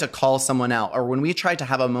to call someone out, or when we try to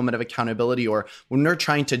have a moment of accountability, or when we're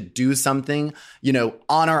trying to do something,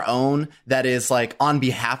 on our own that is like on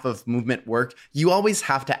behalf of movement work, you always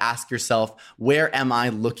have to ask yourself, where am I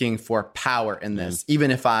looking for power in this?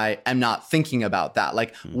 Even if I am not thinking about that,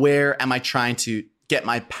 like where am I trying to get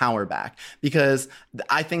my power back? Because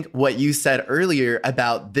I think what you said earlier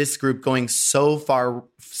about this group going so far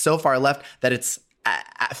left that it's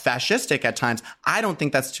fascistic at times, I don't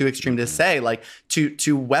think that's too extreme to say. Like to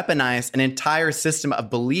weaponize an entire system of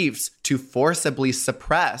beliefs to forcibly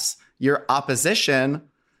suppress your opposition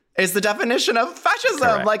is the definition of fascism.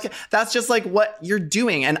 Correct. Like that's just like what you're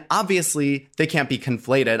doing. And obviously they can't be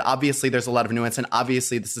conflated. Obviously there's a lot of nuance, and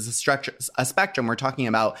obviously this is a spectrum. We're talking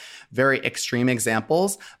about very extreme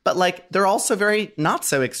examples, but like there are also very not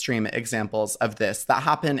so extreme examples of this that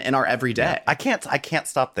happen in our everyday. Yeah, I can't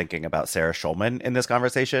stop thinking about Sarah Schulman in this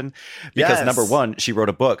conversation because number one, she wrote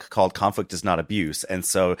a book called Conflict is Not Abuse. And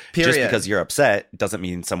so just because you're upset doesn't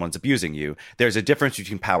mean someone's abusing you. There's a difference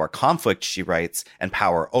between power conflict, she writes, and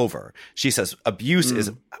power over. She says abuse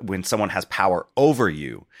is when someone has power over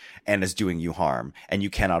you and is doing you harm, and you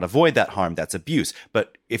cannot avoid that harm. That's abuse.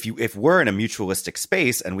 But if we're in a mutualistic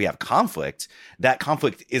space and we have conflict, that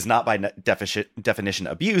conflict is not by definition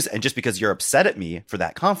abuse. And just because you're upset at me for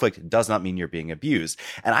that conflict does not mean you're being abused.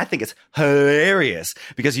 And I think it's hilarious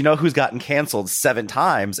because you know who's gotten canceled 7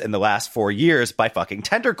 times in the last 4 years by fucking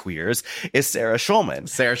tenderqueers is Sarah Schulman.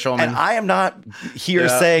 Sarah Schulman. And I am not here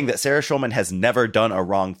saying that Sarah Schulman has never done a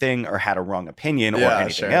wrong thing or had a wrong opinion or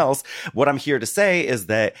anything else. What I'm here to say is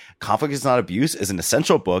that Conflict is Not Abuse is an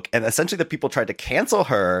essential book, and essentially the people tried to cancel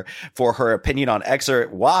her for her opinion on X or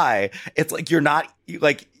Y. It's like you're not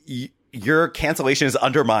like your cancellation is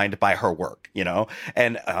undermined by her work, you know,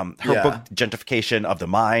 and her book Gentrification of the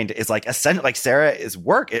Mind is like essential. Like Sarah's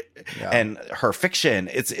work and her fiction,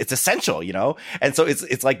 it's essential, you know, and so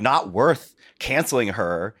it's like not worth canceling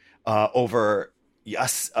her over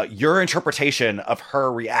your interpretation of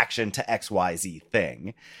her reaction to XYZ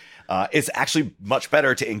thing. It's actually much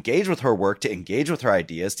better to engage with her work, to engage with her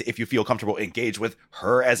ideas, to, if you feel comfortable, engage with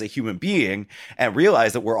her as a human being and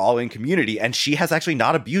realize that we're all in community and she has actually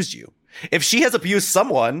not abused you. If she has abused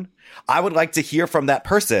someone, I would like to hear from that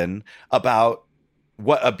person about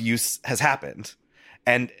what abuse has happened.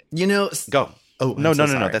 And, you know, go. Oh, no,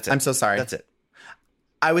 that's it. I'm so sorry. That's it.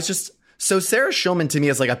 I was just... So Sarah Schulman to me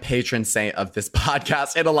is like a patron saint of this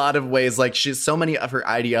podcast in a lot of ways. Like she's so many of her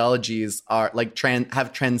ideologies are like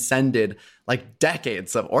have transcended like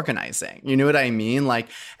decades of organizing. You know what I mean? Like,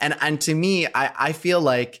 and to me, I feel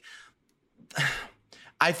like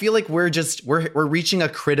we're reaching a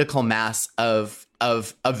critical mass of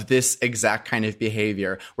this exact kind of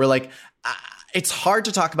behavior. We're like, it's hard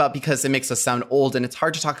to talk about because it makes us sound old, and it's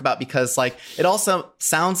hard to talk about because like it also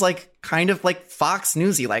sounds like kind of like Fox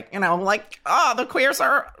Newsy, like, you know, like, oh, the queers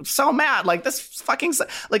are so mad, like this fucking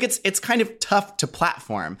like it's kind of tough to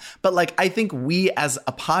platform. But like I think we as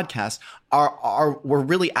a podcast we're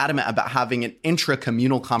really adamant about having an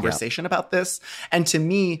intra-communal conversation about this. And to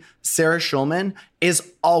me, Sarah Schulman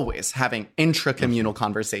is always having intra-communal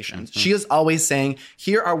conversations. She is always saying,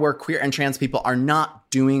 here are where queer and trans people are not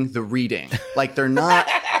doing the reading. Like they're not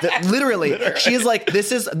literally. She is like,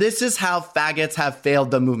 this is how faggots have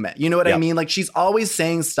failed the movement. You know what I mean? Like she's always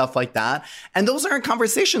saying stuff like that. And those aren't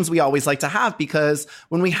conversations we always like to have, because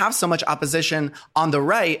when we have so much opposition on the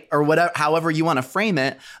right or whatever, however you want to frame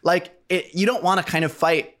it, like you don't want to kind of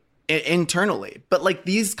fight internally, but like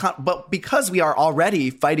but because we are already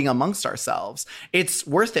fighting amongst ourselves, it's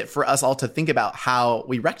worth it for us all to think about how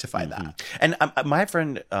we rectify that. And my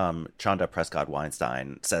friend Chanda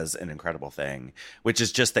Prescott-Weinstein says an incredible thing, which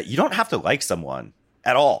is just that you don't have to like someone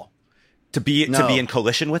at all to be in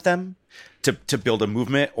coalition with them, to build a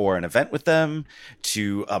movement or an event with them,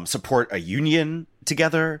 to support a union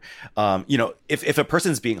together. You know, if a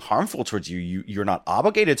person's being harmful towards you're not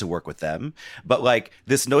obligated to work with them. But like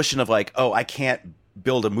this notion of like, oh, I can't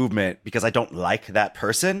build a movement because I don't like that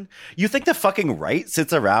person. You think the fucking right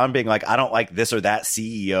sits around being like, I don't like this or that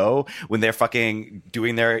CEO when they're fucking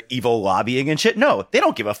doing their evil lobbying and shit? No, they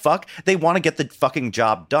don't give a fuck. They want to get the fucking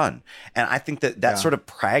job done. And I think that sort of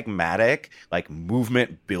pragmatic, like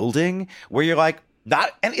movement building where you're like,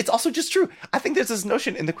 and it's also just true. I think there's this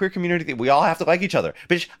notion in the queer community that we all have to like each other.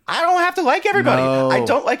 Bitch, I don't have to like everybody. No. I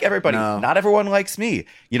don't like everybody. No. Not everyone likes me,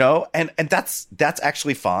 you know? And that's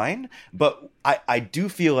actually fine. But I do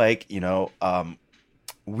feel like, you know,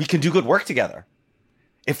 we can do good work together.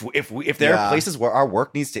 If there are places where our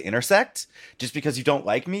work needs to intersect, just because you don't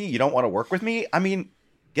like me, you don't want to work with me, I mean,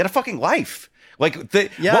 get a fucking life. Like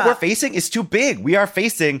what we're facing is too big. We are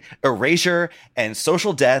facing erasure and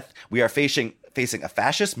social death. We are facing a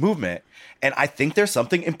fascist movement. And I think there's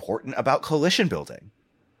something important about coalition building.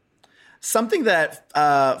 Something that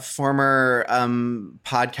former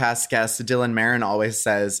podcast guest Dylan Marin always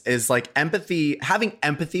says is like having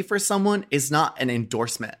empathy for someone is not an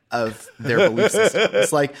endorsement of their belief system.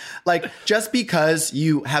 It's like just because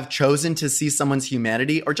you have chosen to see someone's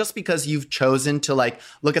humanity, or just because you've chosen to like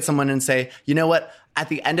look at someone and say, you know what, at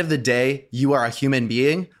the end of the day, you are a human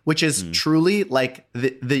being, which is truly like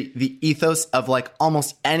the ethos of like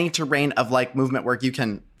almost any terrain of like movement work you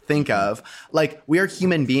can think of. Like, we are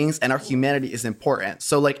human beings and our humanity is important.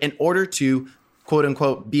 So like in order to quote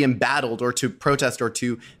unquote be embattled or to protest or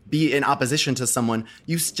to be in opposition to someone,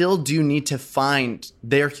 you still do need to find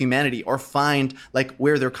their humanity or find like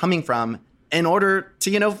where they're coming from in order to,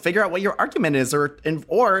 you know, figure out what your argument is, or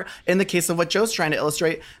in the case of what Joe's trying to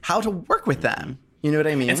illustrate, how to work with them. You know what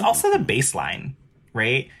I mean? It's also the baseline,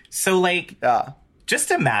 right? So like just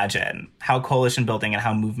imagine how coalition building and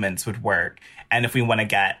how movements would work. And if we want to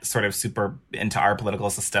get sort of super into our political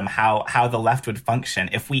system, how the left would function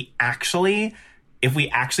if we actually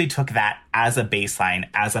took that as a baseline,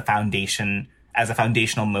 as a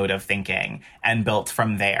foundational mode of thinking and built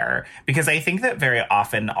from there. Because I think that very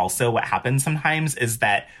often also what happens sometimes is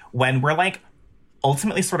that when we're like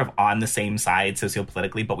ultimately sort of on the same side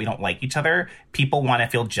sociopolitically, but we don't like each other, people want to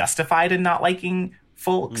feel justified in not liking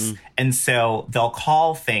folks. And so they'll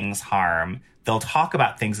call things harm. They'll talk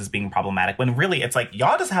about things as being problematic when really it's like,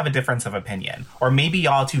 y'all just have a difference of opinion. Or maybe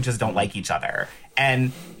y'all two just don't like each other.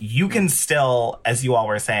 And you can still, as you all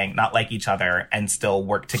were saying, not like each other and still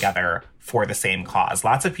work together for the same cause.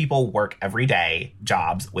 Lots of people work everyday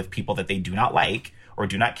jobs with people that they do not like or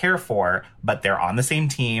do not care for, but they're on the same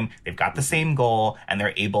team, they've got the same goal, and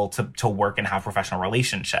they're able to work and have professional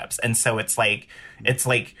relationships. And so it's like,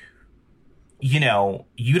 you know,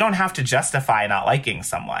 you don't have to justify not liking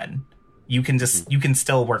someone. You can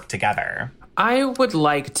still work together. I would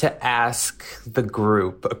like to ask the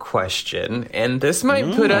group a question, and this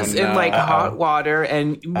might put us in like hot water,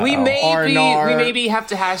 and we maybe have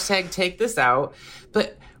to hashtag take this out.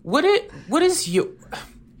 But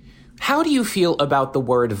how do you feel about the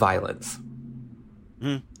word violence?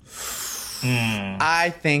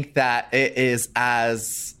 I think that it is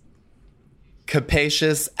as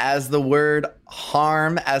capacious as the word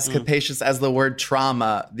harm, as capacious as the word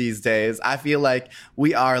trauma these days. I feel like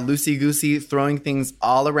we are loosey-goosey throwing things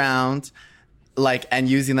all around, like, and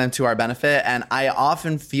using them to our benefit. And I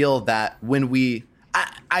often feel that when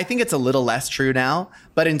I think it's a little less true now,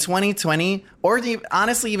 but in 2020, or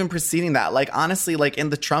honestly even preceding that, like honestly, like in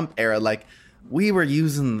the Trump era, like we were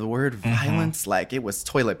using the word violence like it was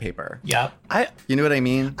toilet paper. Yep. You know what I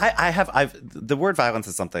mean? The word violence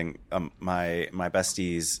is something, my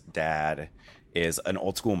bestie's dad is an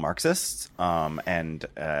old school Marxist. And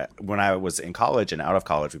when I was in college and out of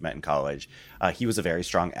college, we met in college, he was a very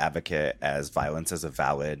strong advocate as violence as a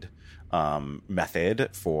valid method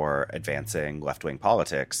for advancing left-wing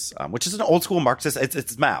politics, which is an old school Marxist.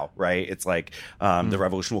 It's Mao, right? It's like the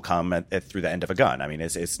revolution will come through the end of a gun. I mean,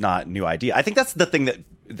 it's not new idea. I think that's the thing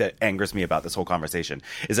that angers me about this whole conversation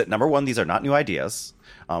is that, number one, these are not new ideas.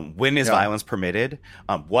 When is violence permitted?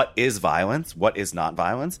 What is violence? What is not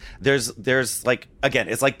violence? There's like, again,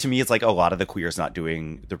 it's like, to me, it's like a lot of the queers not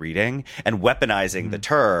doing the reading and weaponizing the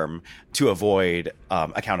term to avoid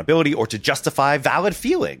accountability or to justify valid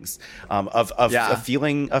feelings of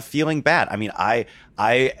feeling bad. I mean, I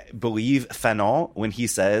believe Fanon when he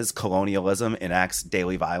says colonialism enacts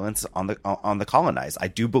daily violence on the colonized. I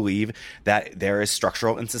do believe that there is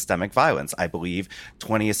structural and systemic violence. I believe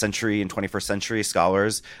 20th century and 21st century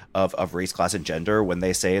scholars of race, class, and gender, when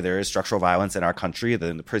they say there is structural violence in our country,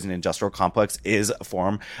 then the prison industrial complex is a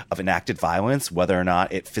form of enacted violence, whether or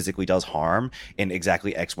not it physically does harm in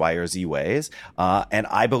exactly X, Y, or Z ways. And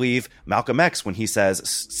I believe Malcolm X when he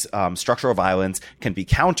says structural violence can be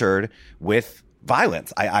countered with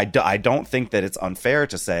violence. I don't think that it's unfair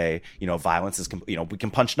to say, violence is, we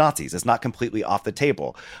can punch Nazis. It's not completely off the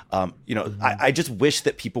table. I just wish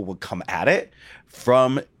that people would come at it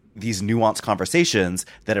from these nuanced conversations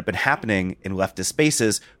that have been happening in leftist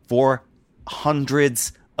spaces for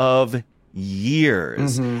hundreds of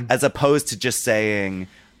years, as opposed to just saying,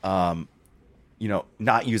 not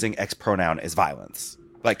using X pronoun as violence.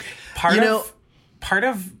 Like, part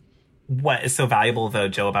of what is so valuable, though,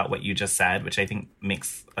 Jill, about what you just said, which I think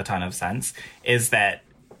makes a ton of sense, is that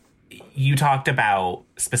you talked about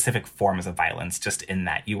specific forms of violence just in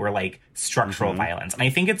that you were like structural violence. And I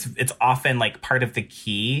think it's often like part of the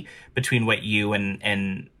key between what you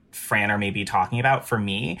and Fran are maybe talking about for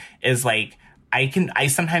me is like, I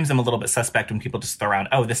sometimes am a little bit suspect when people just throw around,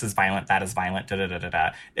 oh, this is violent, that is violent, da da da da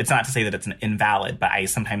da. It's not to say that it's an invalid, but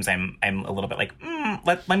sometimes I'm a little bit like,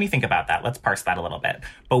 let me think about that. Let's parse that a little bit.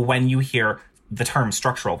 But when you hear the term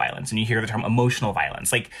structural violence and you hear the term emotional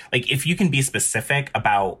violence, like if you can be specific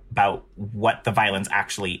about what the violence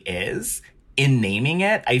actually is in naming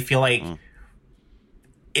it, I feel like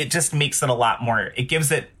it just makes it a lot more. It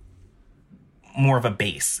gives it more of a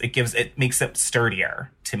base. It makes it sturdier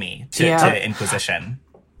to me to Inquisition.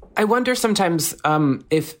 I wonder sometimes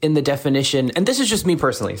if in the definition, and this is just me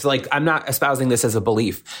personally, so like I'm not espousing this as a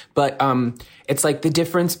belief, but it's like the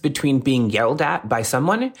difference between being yelled at by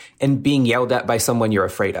someone and being yelled at by someone you're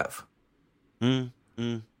afraid of.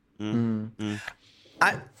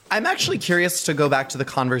 I'm actually curious to go back to the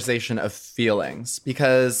conversation of feelings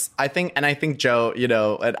because I think Joe,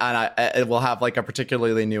 and I will have like a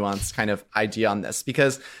particularly nuanced kind of idea on this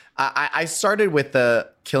because I started with the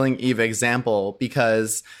Killing Eve example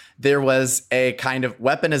because there was a kind of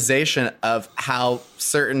weaponization of how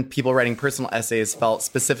certain people writing personal essays felt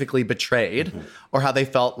specifically betrayed, or how they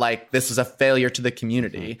felt like this was a failure to the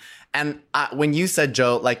community. And when you said,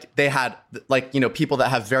 Joe, like they had like, you know, people that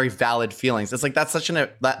have very valid feelings, it's like that's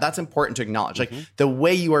that's important to acknowledge. Like the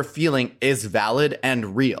way you are feeling is valid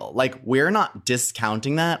and real. Like we're not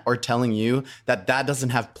discounting that or telling you that that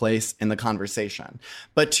doesn't have place in the conversation,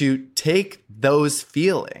 but to take those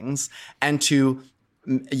feelings and to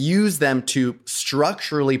use them to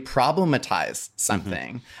structurally problematize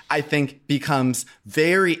something, I think becomes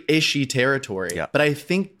very ishy territory. Yeah. But I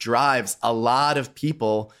think drives a lot of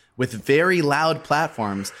people with very loud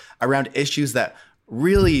platforms around issues that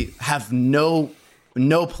really have no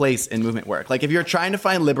place in movement work. Like if you're trying to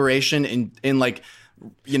find liberation in like,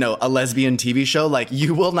 you know, a lesbian TV show, like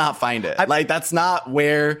you will not find it. Like that's not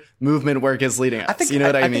where movement work is leading us. I think, you know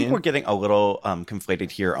what I mean? I think we're getting a little conflated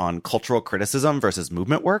here on cultural criticism versus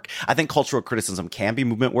movement work. I think cultural criticism can be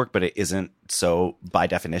movement work, but it isn't so by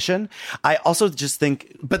definition. I also just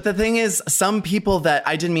think... But the thing is, some people that...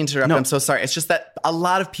 I didn't mean to interrupt. No. I'm so sorry. It's just that a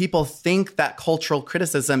lot of people think that cultural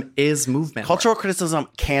criticism is movement Cultural work. criticism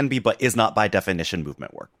can be, but is not by definition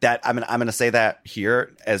movement work. That I'm going to say that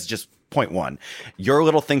here as just... Point one, your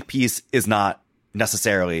little think piece is not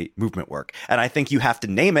necessarily movement work. And I think you have to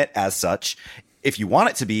name it as such if you want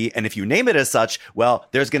it to be. And if you name it as such, well,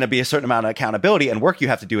 there's going to be a certain amount of accountability and work you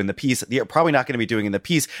have to do in the piece that you're probably not going to be doing in the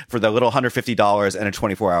piece for the little $150 and a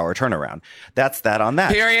 24-hour turnaround. That's that on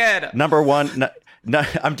that. Period. Number one,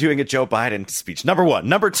 I'm doing a Joe Biden speech. Number one.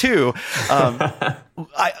 Number two,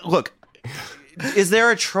 look... Is there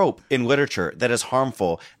a trope in literature that is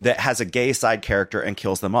harmful that has a gay side character and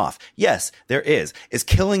kills them off? Yes, there is. Is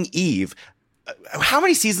Killing Eve... How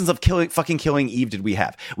many seasons of Killing Eve did we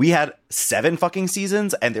have? We had 7 fucking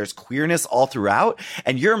seasons, and there's queerness all throughout.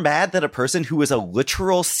 And you're mad that a person who is a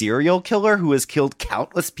literal serial killer who has killed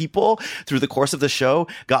countless people through the course of the show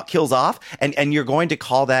got kills off, and you're going to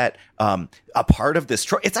call that a part of this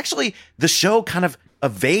trope. It's actually the show kind of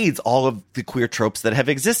evades all of the queer tropes that have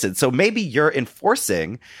existed. So maybe you're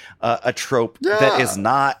enforcing a trope that is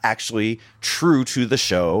not actually true to the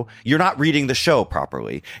show. You're not reading the show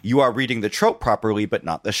properly. You are reading the trope properly, but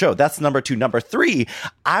not the show. That's number 2. Number 3,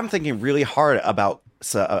 I'm thinking really hard about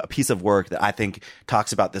a piece of work that I think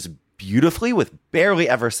talks about this beautifully with barely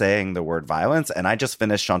ever saying the word violence. And I just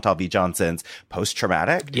finished Chantal V. Johnson's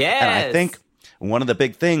Post-Traumatic. Yes. And I think one of the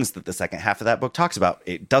big things that the second half of that book talks about,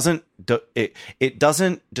 it doesn't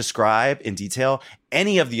describe in detail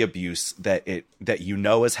any of the abuse that you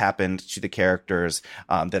know has happened to the characters,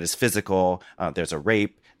 that is physical. There's a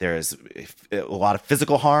rape. There's a lot of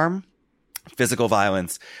physical harm, physical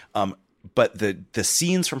violence. But the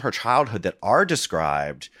scenes from her childhood that are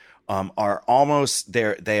described are almost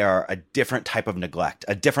they are a different type of neglect,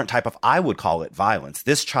 a different type of, I would call it, violence.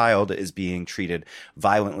 This child is being treated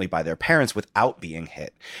violently by their parents without being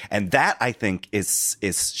hit. And that, I think, is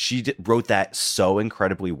she wrote that so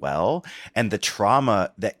incredibly well. And the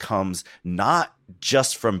trauma that comes not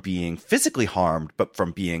just from being physically harmed, but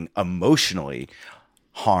from being emotionally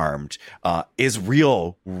harmed is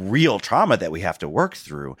real trauma that we have to work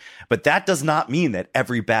through. But that does not mean that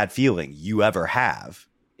every bad feeling you ever have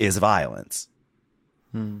is violence.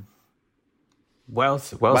 Well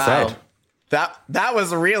said. That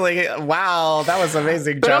was really, wow. That was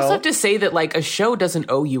amazing, But Joe. I also have to say that like a show doesn't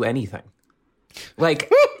owe you anything.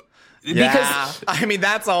 Like, because I mean,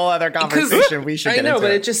 that's a whole other conversation we should get into. I know,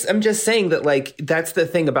 but I'm just saying that like, that's the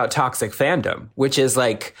thing about toxic fandom, which is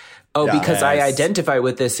like, because I identify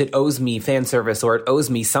with this, it owes me fan service or it owes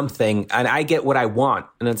me something, and I get what I want.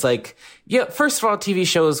 And it's like, yeah, first of all, TV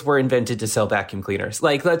shows were invented to sell vacuum cleaners.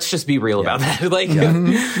 Like, let's just be real about that. Like,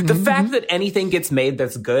 the fact that anything gets made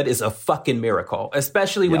that's good is a fucking miracle,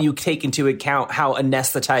 especially when you take into account how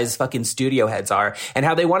anesthetized fucking studio heads are and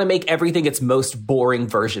how they want to make everything its most boring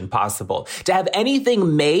version possible. To have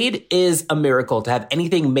anything made is a miracle. To have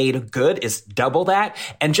anything made good is double that.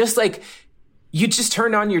 And just like, you just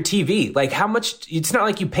turned on your TV. Like, how much? It's not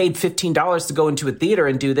like you paid $15 to go into a theater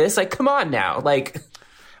and do this. Like, come on now. Like,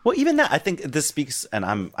 well, even that, I think this speaks,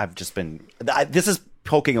 and this is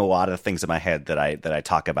poking a lot of things in my head that I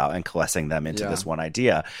talk about and coalescing them into this one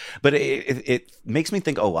idea. But it makes me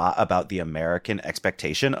think a lot about the American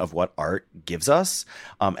expectation of what art gives us,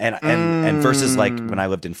 and versus like when I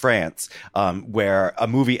lived in France, where a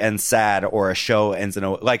movie ends sad or a show ends in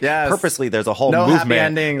purposely. There's a whole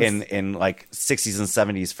movement in like 60s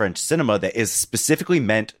and 70s French cinema that is specifically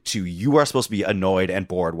meant to, you are supposed to be annoyed and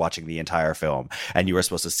bored watching the entire film, and you are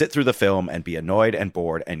supposed to sit through the film and be annoyed and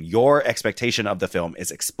bored, and your expectation of the film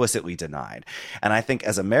is explicitly denied. And I think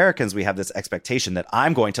as Americans, we have this expectation that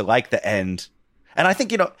I'm going to like the end. And I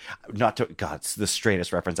think, it's the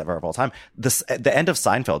straightest reference ever of all time. The end of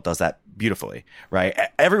Seinfeld does that beautifully, right?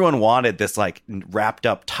 Everyone wanted this like wrapped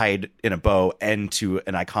up, tied in a bow end to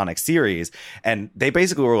an iconic series. And they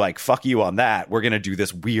basically were like, fuck you on that. We're going to do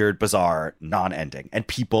this weird, bizarre non-ending. And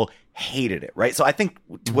people hated it, right? So I think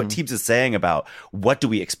what Teebs is saying about what do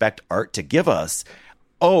we expect art to give us?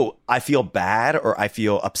 Oh, I feel bad or I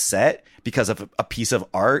feel upset because of a piece of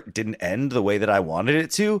art didn't end the way that I wanted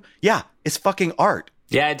it to. Yeah, it's fucking art.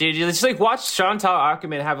 Yeah, dude, you just like watch Chantal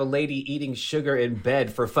Akerman have a lady eating sugar in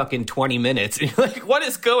bed for fucking 20 minutes. And you're like, what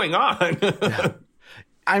is going on? Yeah.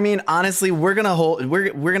 I mean, honestly, we're gonna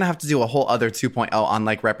have to do a whole other 2.0 on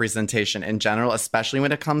like representation in general, especially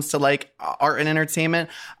when it comes to like art and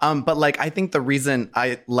entertainment. But like, I think the reason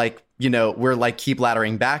I like, we're like keep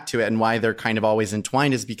laddering back to it and why they're kind of always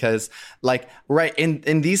entwined is because like, right,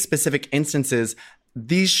 in these specific instances,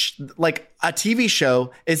 like a TV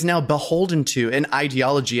show is now beholden to an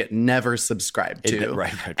ideology it never subscribed to.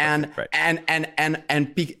 Right. And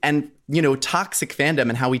toxic fandom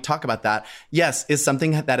and how we talk about that, yes, is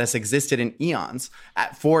something that has existed in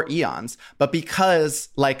for eons. But because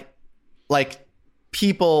like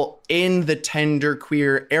people in the tender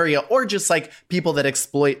queer area, or just like people that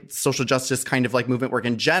exploit social justice kind of like movement work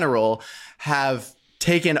in general, have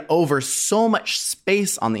taken over so much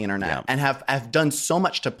space on the internet and have done so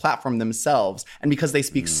much to platform themselves. And because they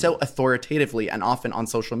speak so authoritatively and often on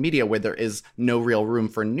social media where there is no real room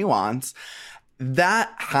for nuance,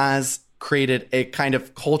 that has created a kind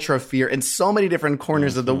of culture of fear in so many different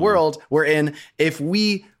corners of the world, wherein if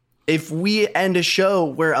we end a show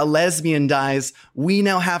where a lesbian dies, we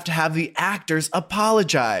now have to have the actors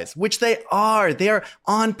apologize, which they are. They are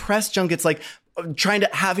on press junkets, like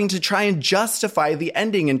having to try and justify the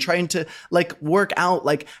ending and trying to like work out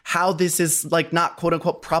like how this is like not quote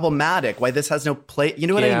unquote problematic, why this has no play. You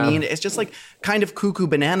know what I mean? It's just like kind of cuckoo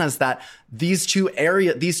bananas that these two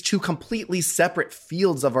completely separate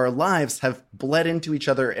fields of our lives have bled into each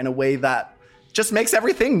other in a way that just makes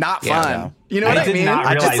everything not fun. You know what I mean? I did not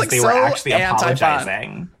realize just, like, they were so actually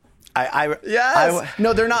apologizing.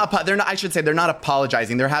 No, they're not. I should say they're not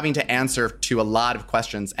apologizing. They're having to answer to a lot of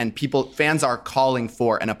questions, and fans are calling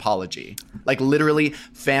for an apology. Like literally,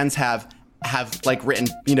 fans have like written,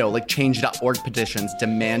 like change.org petitions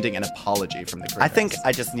demanding an apology from the critics. I think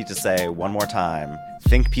I just need to say one more time: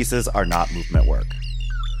 think pieces are not movement work.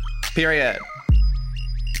 Period.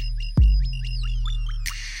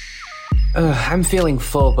 I'm feeling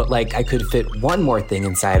full, but like I could fit one more thing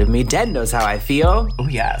inside of me. Den knows how I feel. Oh,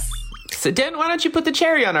 yes. So Den, why don't you put the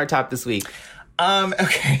cherry on our top this week?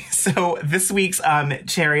 Okay, so this week's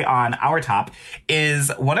cherry on our top is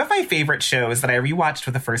one of my favorite shows that I rewatched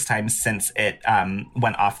for the first time since it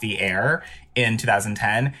went off the air in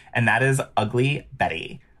 2010, and that is Ugly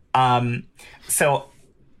Betty. So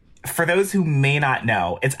for those who may not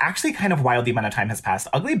know, it's actually kind of wild the amount of time has passed.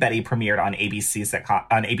 Ugly Betty premiered on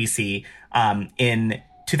ABC in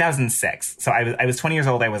 2006. So I was 20 years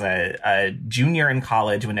old. I was a junior in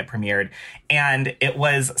college when it premiered. And it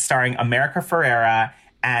was starring America Ferrera.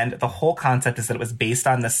 And the whole concept is that it was based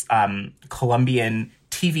on this Colombian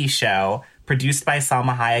TV show produced by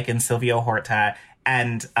Salma Hayek and Silvio Horta.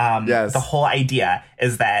 And the whole idea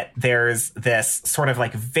is that there's this sort of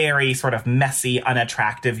like very sort of messy,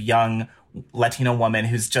 unattractive young Latino woman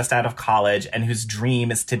who's just out of college and whose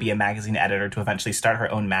dream is to be a magazine editor to eventually start her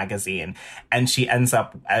own magazine. And she ends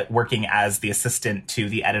up working as the assistant to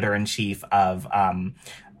the editor-in-chief of,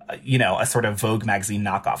 a sort of Vogue magazine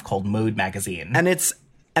knockoff called Mode magazine. And it's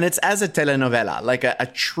as a telenovela, like a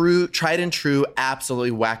true, tried and true,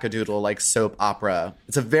 absolutely wackadoodle, like soap opera.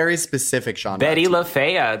 It's a very specific genre. Betty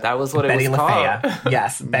LaFea, that was what Betty it was LaFea. called.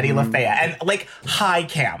 Yes, Betty LaFea. And like high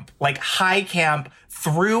camp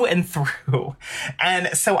through and through.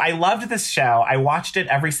 And so I loved this show. I watched it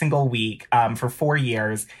every single week for 4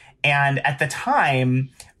 years. And at the time,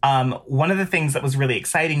 one of the things that was really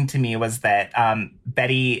exciting to me was that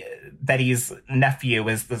Betty's nephew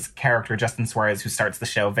is this character, Justin Suarez, who starts the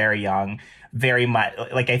show very young, very much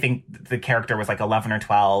like, I think the character was like 11 or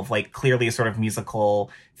 12, like clearly a sort of musical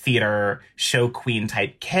theater show queen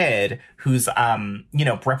type kid who's,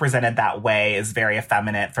 represented that way, is very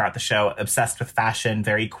effeminate throughout the show, obsessed with fashion,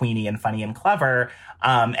 very queeny and funny and clever.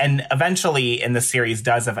 And eventually in the series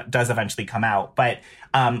does eventually come out. But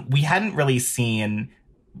we hadn't really seen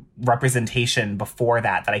representation before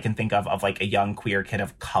that I can think of like a young queer kid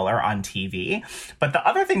of color on TV. But the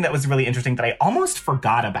other thing that was really interesting that I almost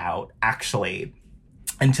forgot about, actually,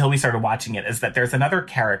 until we started watching it, is that there's another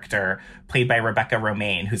character played by Rebecca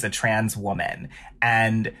Romaine who's a trans woman.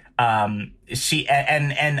 And she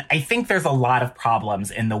and I think there's a lot of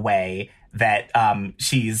problems in the way that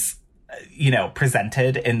she's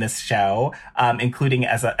presented in this show, including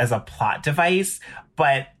as a plot device.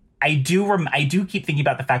 But I do keep thinking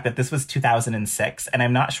about the fact that this was 2006, and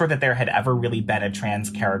I'm not sure that there had ever really been a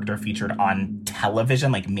trans character featured on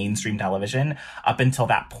television, like mainstream television, up until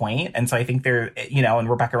that point. And so I think and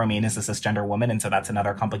Rebecca Romaine is a cisgender woman, and so that's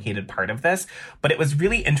another complicated part of this. But it was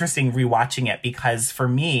really interesting rewatching it, because for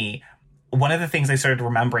me, one of the things I started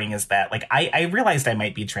remembering is that, like, I realized I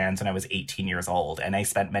might be trans when I was 18 years old. And I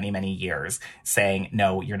spent many, many years saying,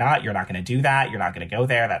 no, you're not going to do that. You're not going to go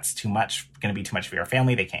there. That's too much, going to be too much for your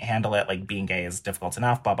family. They can't handle it. Like, being gay is difficult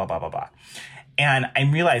enough, blah, blah, blah, blah, blah. And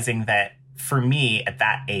I'm realizing that for me at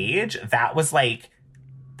that age, that was like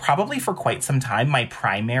probably for quite some time, my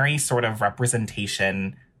primary sort of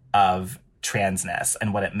representation of transness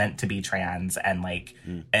and what it meant to be trans, and like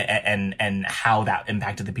and how that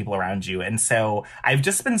impacted the people around you. And so I've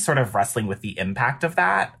just been sort of wrestling with the impact of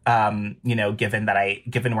that,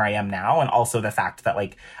 given where I am now, and also the fact that,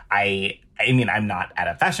 like, I mean, I'm not at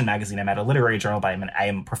a fashion magazine, I'm at a literary journal, but I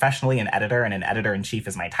am professionally an editor, and an editor-in-chief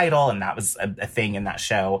is my title, and that was a thing in that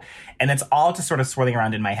show. And it's all just sort of swirling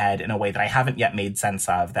around in my head in a way that I haven't yet made sense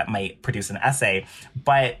of, that might produce an essay.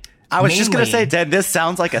 But I was just going to say, Dan, this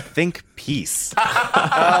sounds like a think piece.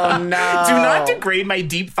 Oh, no. Do not degrade my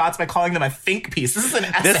deep thoughts by calling them a think piece. This is an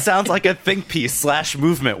essay. This sounds like a think piece /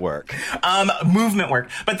 movement work. Movement work.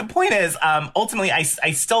 But the point is, ultimately, I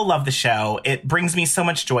still love the show. It brings me so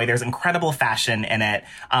much joy. There's incredible fashion in it.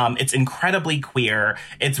 It's incredibly queer.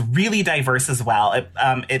 It's really diverse as well.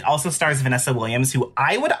 It also stars Vanessa Williams, who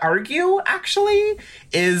I would argue, actually,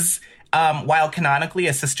 is... while canonically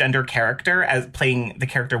a cisgender character, as playing the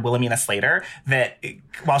character Wilhelmina Slater, that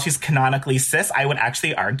while she's canonically cis, I would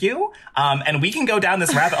actually argue, and we can go down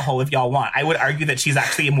this rabbit hole if y'all want, I would argue that she's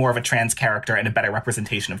actually more of a trans character and a better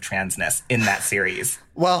representation of transness in that series.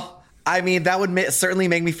 Well, I mean, that would certainly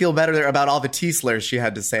make me feel better about all the T-slurs she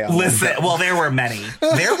had to say on Listen, well, there were many.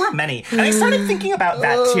 And I started thinking about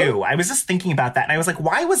that, too. I was just thinking about that, and I was like,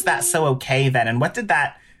 why was that so okay then? And what did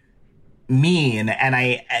that mean? And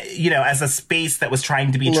I, as a space that was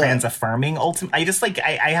trying to be trans affirming, ultimately, I just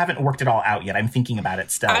I haven't worked it all out yet. I'm thinking about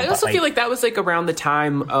it still. I also feel like that was like around the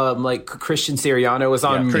time Christian Siriano was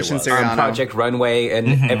on Project Runway,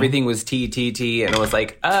 and everything was TTT, and it was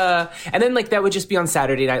like and then like that would just be on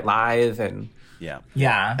Saturday Night Live, and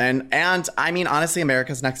yeah, and I mean, honestly,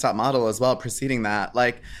 America's Next Top Model as well, preceding that,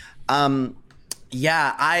 like.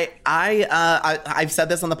 Yeah, I've said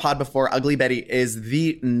this on the pod before. Ugly Betty is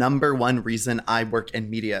the number one reason I work in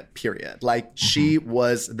media, period. Like, she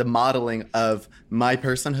was the modeling of my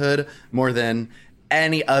personhood more than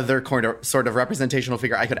any other sort of representational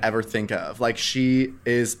figure I could ever think of. Like, she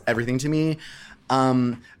is everything to me.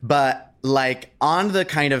 But like, on the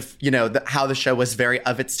kind of, how the show was very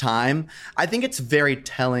of its time, I think it's very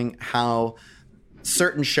telling how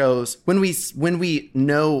certain shows, when we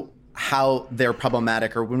know how they're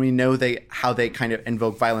problematic, or when we know how they kind of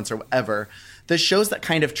invoke violence or whatever, the shows that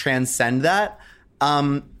kind of transcend that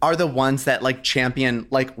are the ones that like champion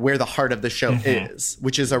like where the heart of the show is,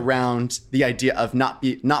 which is around the idea of not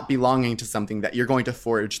belonging to something that you're going to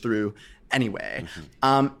forage through anyway.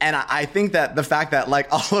 And I think that the fact that like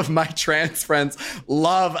all of my trans friends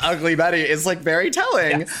love Ugly Betty is like very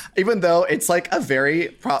telling, even though it's like a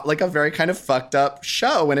very kind of fucked up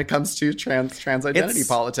show when it comes to trans identity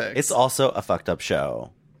politics. It's also a fucked up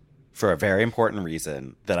show for a very important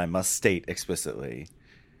reason that I must state explicitly.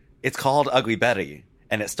 It's called Ugly Betty,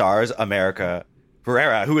 and it stars America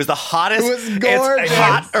Ferrera, who is the hottest. Who is gorgeous. It's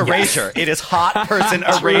hot erasure. It is hot person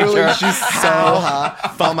erasure. She's so hot.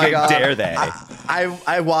 Fucking oh my God. Dare they?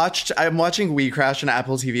 I'm watching We Crash on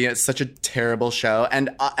Apple TV. And it's such a terrible show.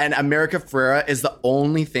 And America Ferrera is the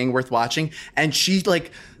only thing worth watching. And she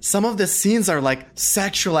like, some of the scenes are like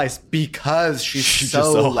sexualized because she's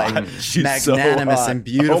so like she's magnanimous so and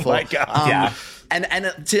beautiful. Oh my God.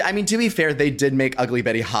 And to be fair, they did make Ugly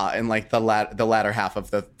Betty hot in like the latter half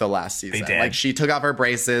of the last season. They did. Like, she took off her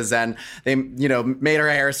braces and they made her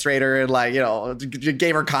hair straighter and like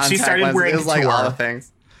gave her contact lenses. She started wearing it was like couture. all the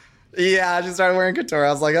things. Yeah, she started wearing couture.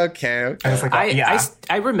 I was like, okay. I was like,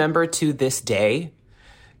 I remember to this day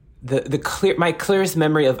my clearest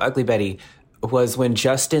memory of Ugly Betty was when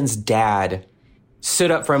Justin's dad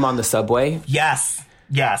stood up for him on the subway. Yes.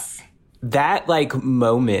 That like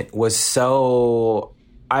moment was so,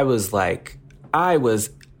 I was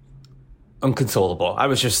inconsolable. I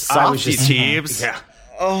was just Teebs. Yeah.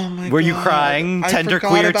 Oh my god. Were you crying? Tender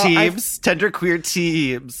queer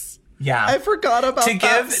teams. Yeah. I forgot about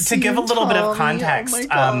that. To give a little bit of context. Oh my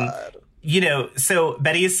god. So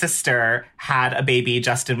Betty's sister had a baby,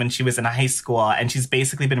 Justin, when she was in high school, and she's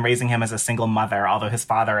basically been raising him as a single mother, although his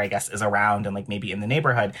father, I guess, is around and like maybe in the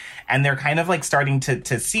neighborhood. And they're kind of like starting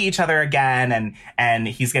to see each other again, and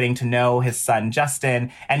he's getting to know his son,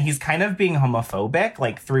 Justin, and he's kind of being homophobic,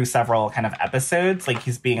 like through several kind of episodes. Like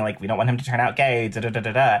he's being like, we don't want him to turn out gay,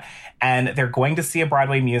 da-da-da-da-da. And they're going to see a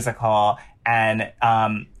Broadway musical, and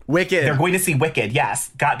Wicked. They're going to see Wicked, yes.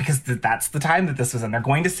 Because that's the time that this was in. They're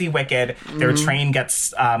going to see Wicked. Their train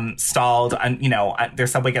gets stalled, their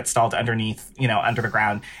subway gets stalled underneath, under the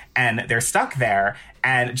ground, and they're stuck there.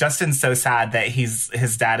 And Justin's so sad that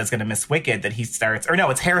his dad is going to miss Wicked that he starts,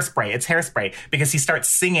 it's Hairspray, because he starts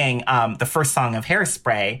singing the first song of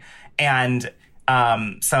Hairspray, and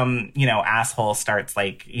some, asshole starts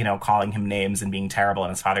calling him names and being terrible, and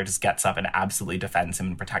his father just gets up and absolutely defends him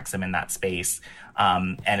and protects him in that space.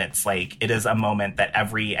 And it's like, it is a moment that I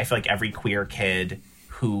feel like every queer kid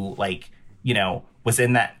who was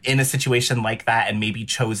in a situation like that and maybe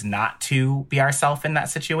chose not to be ourselves in that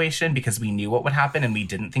situation because we knew what would happen and we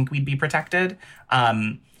didn't think we'd be protected.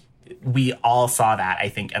 We all saw that, I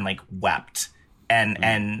think, and wept.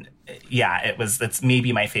 And yeah, it's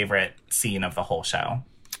maybe my favorite scene of the whole show.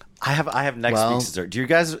 I have next week's dessert.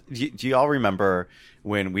 Do you all remember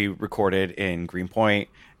when we recorded in Greenpoint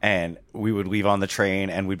and we would leave on the train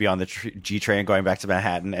and we'd be on the G train going back to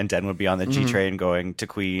Manhattan, and Den would be on the G train going to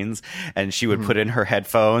Queens, and she would put in her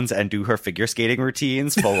headphones and do her figure skating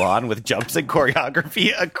routines full on with jumps and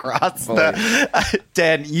choreography across the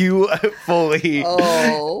Den, you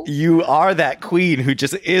you are that queen who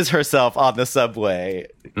just is herself on the subway.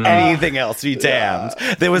 Anything else be damned.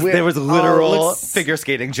 There was literal figure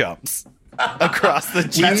skating jumps across the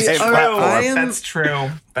G train platform.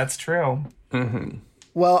 That's true. Mm-hmm.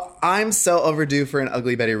 Well, I'm so overdue for an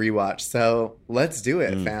Ugly Betty rewatch, so let's do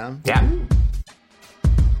it, fam. Yeah.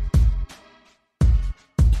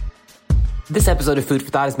 This episode of Food for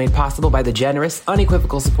Thought is made possible by the generous,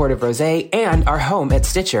 unequivocal support of Rosé and our home at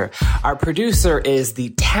Stitcher. Our producer is the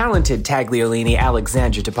talented Tagliolini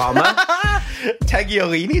Alexandra De Palma.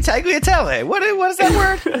 Tagliatelle. What is that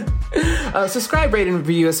word? Subscribe, rate, and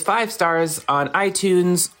review us 5 stars on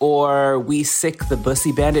iTunes, or we sick the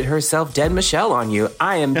bussy bandit herself, Den Michelle, on you.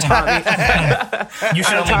 I am Tommy. You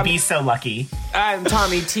should only be so lucky. I'm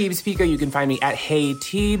Tommy Teebs Pico. You can find me at Hey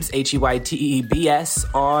Teebs,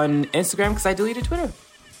 HEYTEEBS, on Instagram because I deleted Twitter.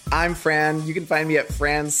 I'm Fran. You can find me at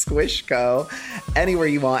Fran Squishco anywhere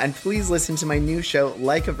you want. And please listen to my new show,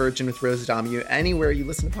 Like a Virgin with Rose Adamu, anywhere you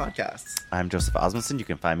listen to podcasts. I'm Joseph Osmundson. You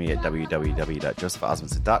can find me at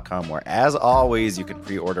www.josephosmundson.com, where, as always, you can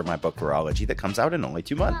pre-order my book, Virology, that comes out in only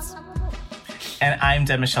 2 months. And I'm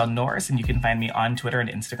Den Michelle Norris, and you can find me on Twitter and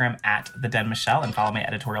Instagram at the Den Michelle, and follow my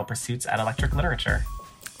editorial pursuits at Electric Literature.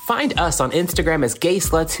 Find us on Instagram as Gay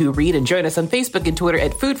Sluts Who Read, and join us on Facebook and Twitter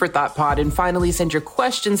at Food for Thought Pod. And finally, send your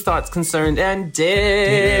questions, thoughts, concerns, and dick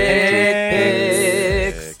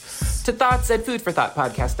pics to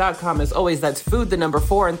thoughts@foodforthoughtpodcast.com. As always, that's food, the number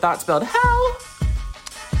 4, and thought spelled how?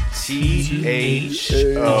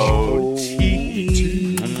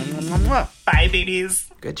 THOT. Bye, babies.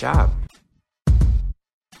 Good job.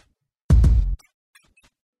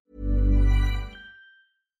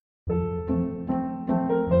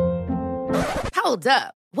 Hold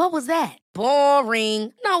up. What was that?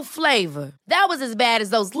 Boring. No flavor. That was as bad as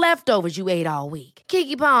those leftovers you ate all week.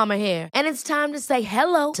 Keke Palmer here. And it's time to say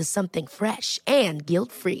hello to something fresh and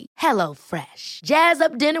guilt-free. HelloFresh. Jazz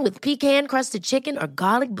up dinner with pecan-crusted chicken or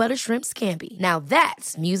garlic butter shrimp scampi. Now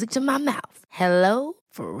that's music to my mouth.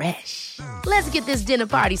 HelloFresh. Let's get this dinner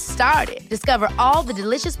party started. Discover all the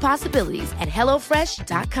delicious possibilities at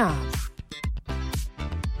HelloFresh.com.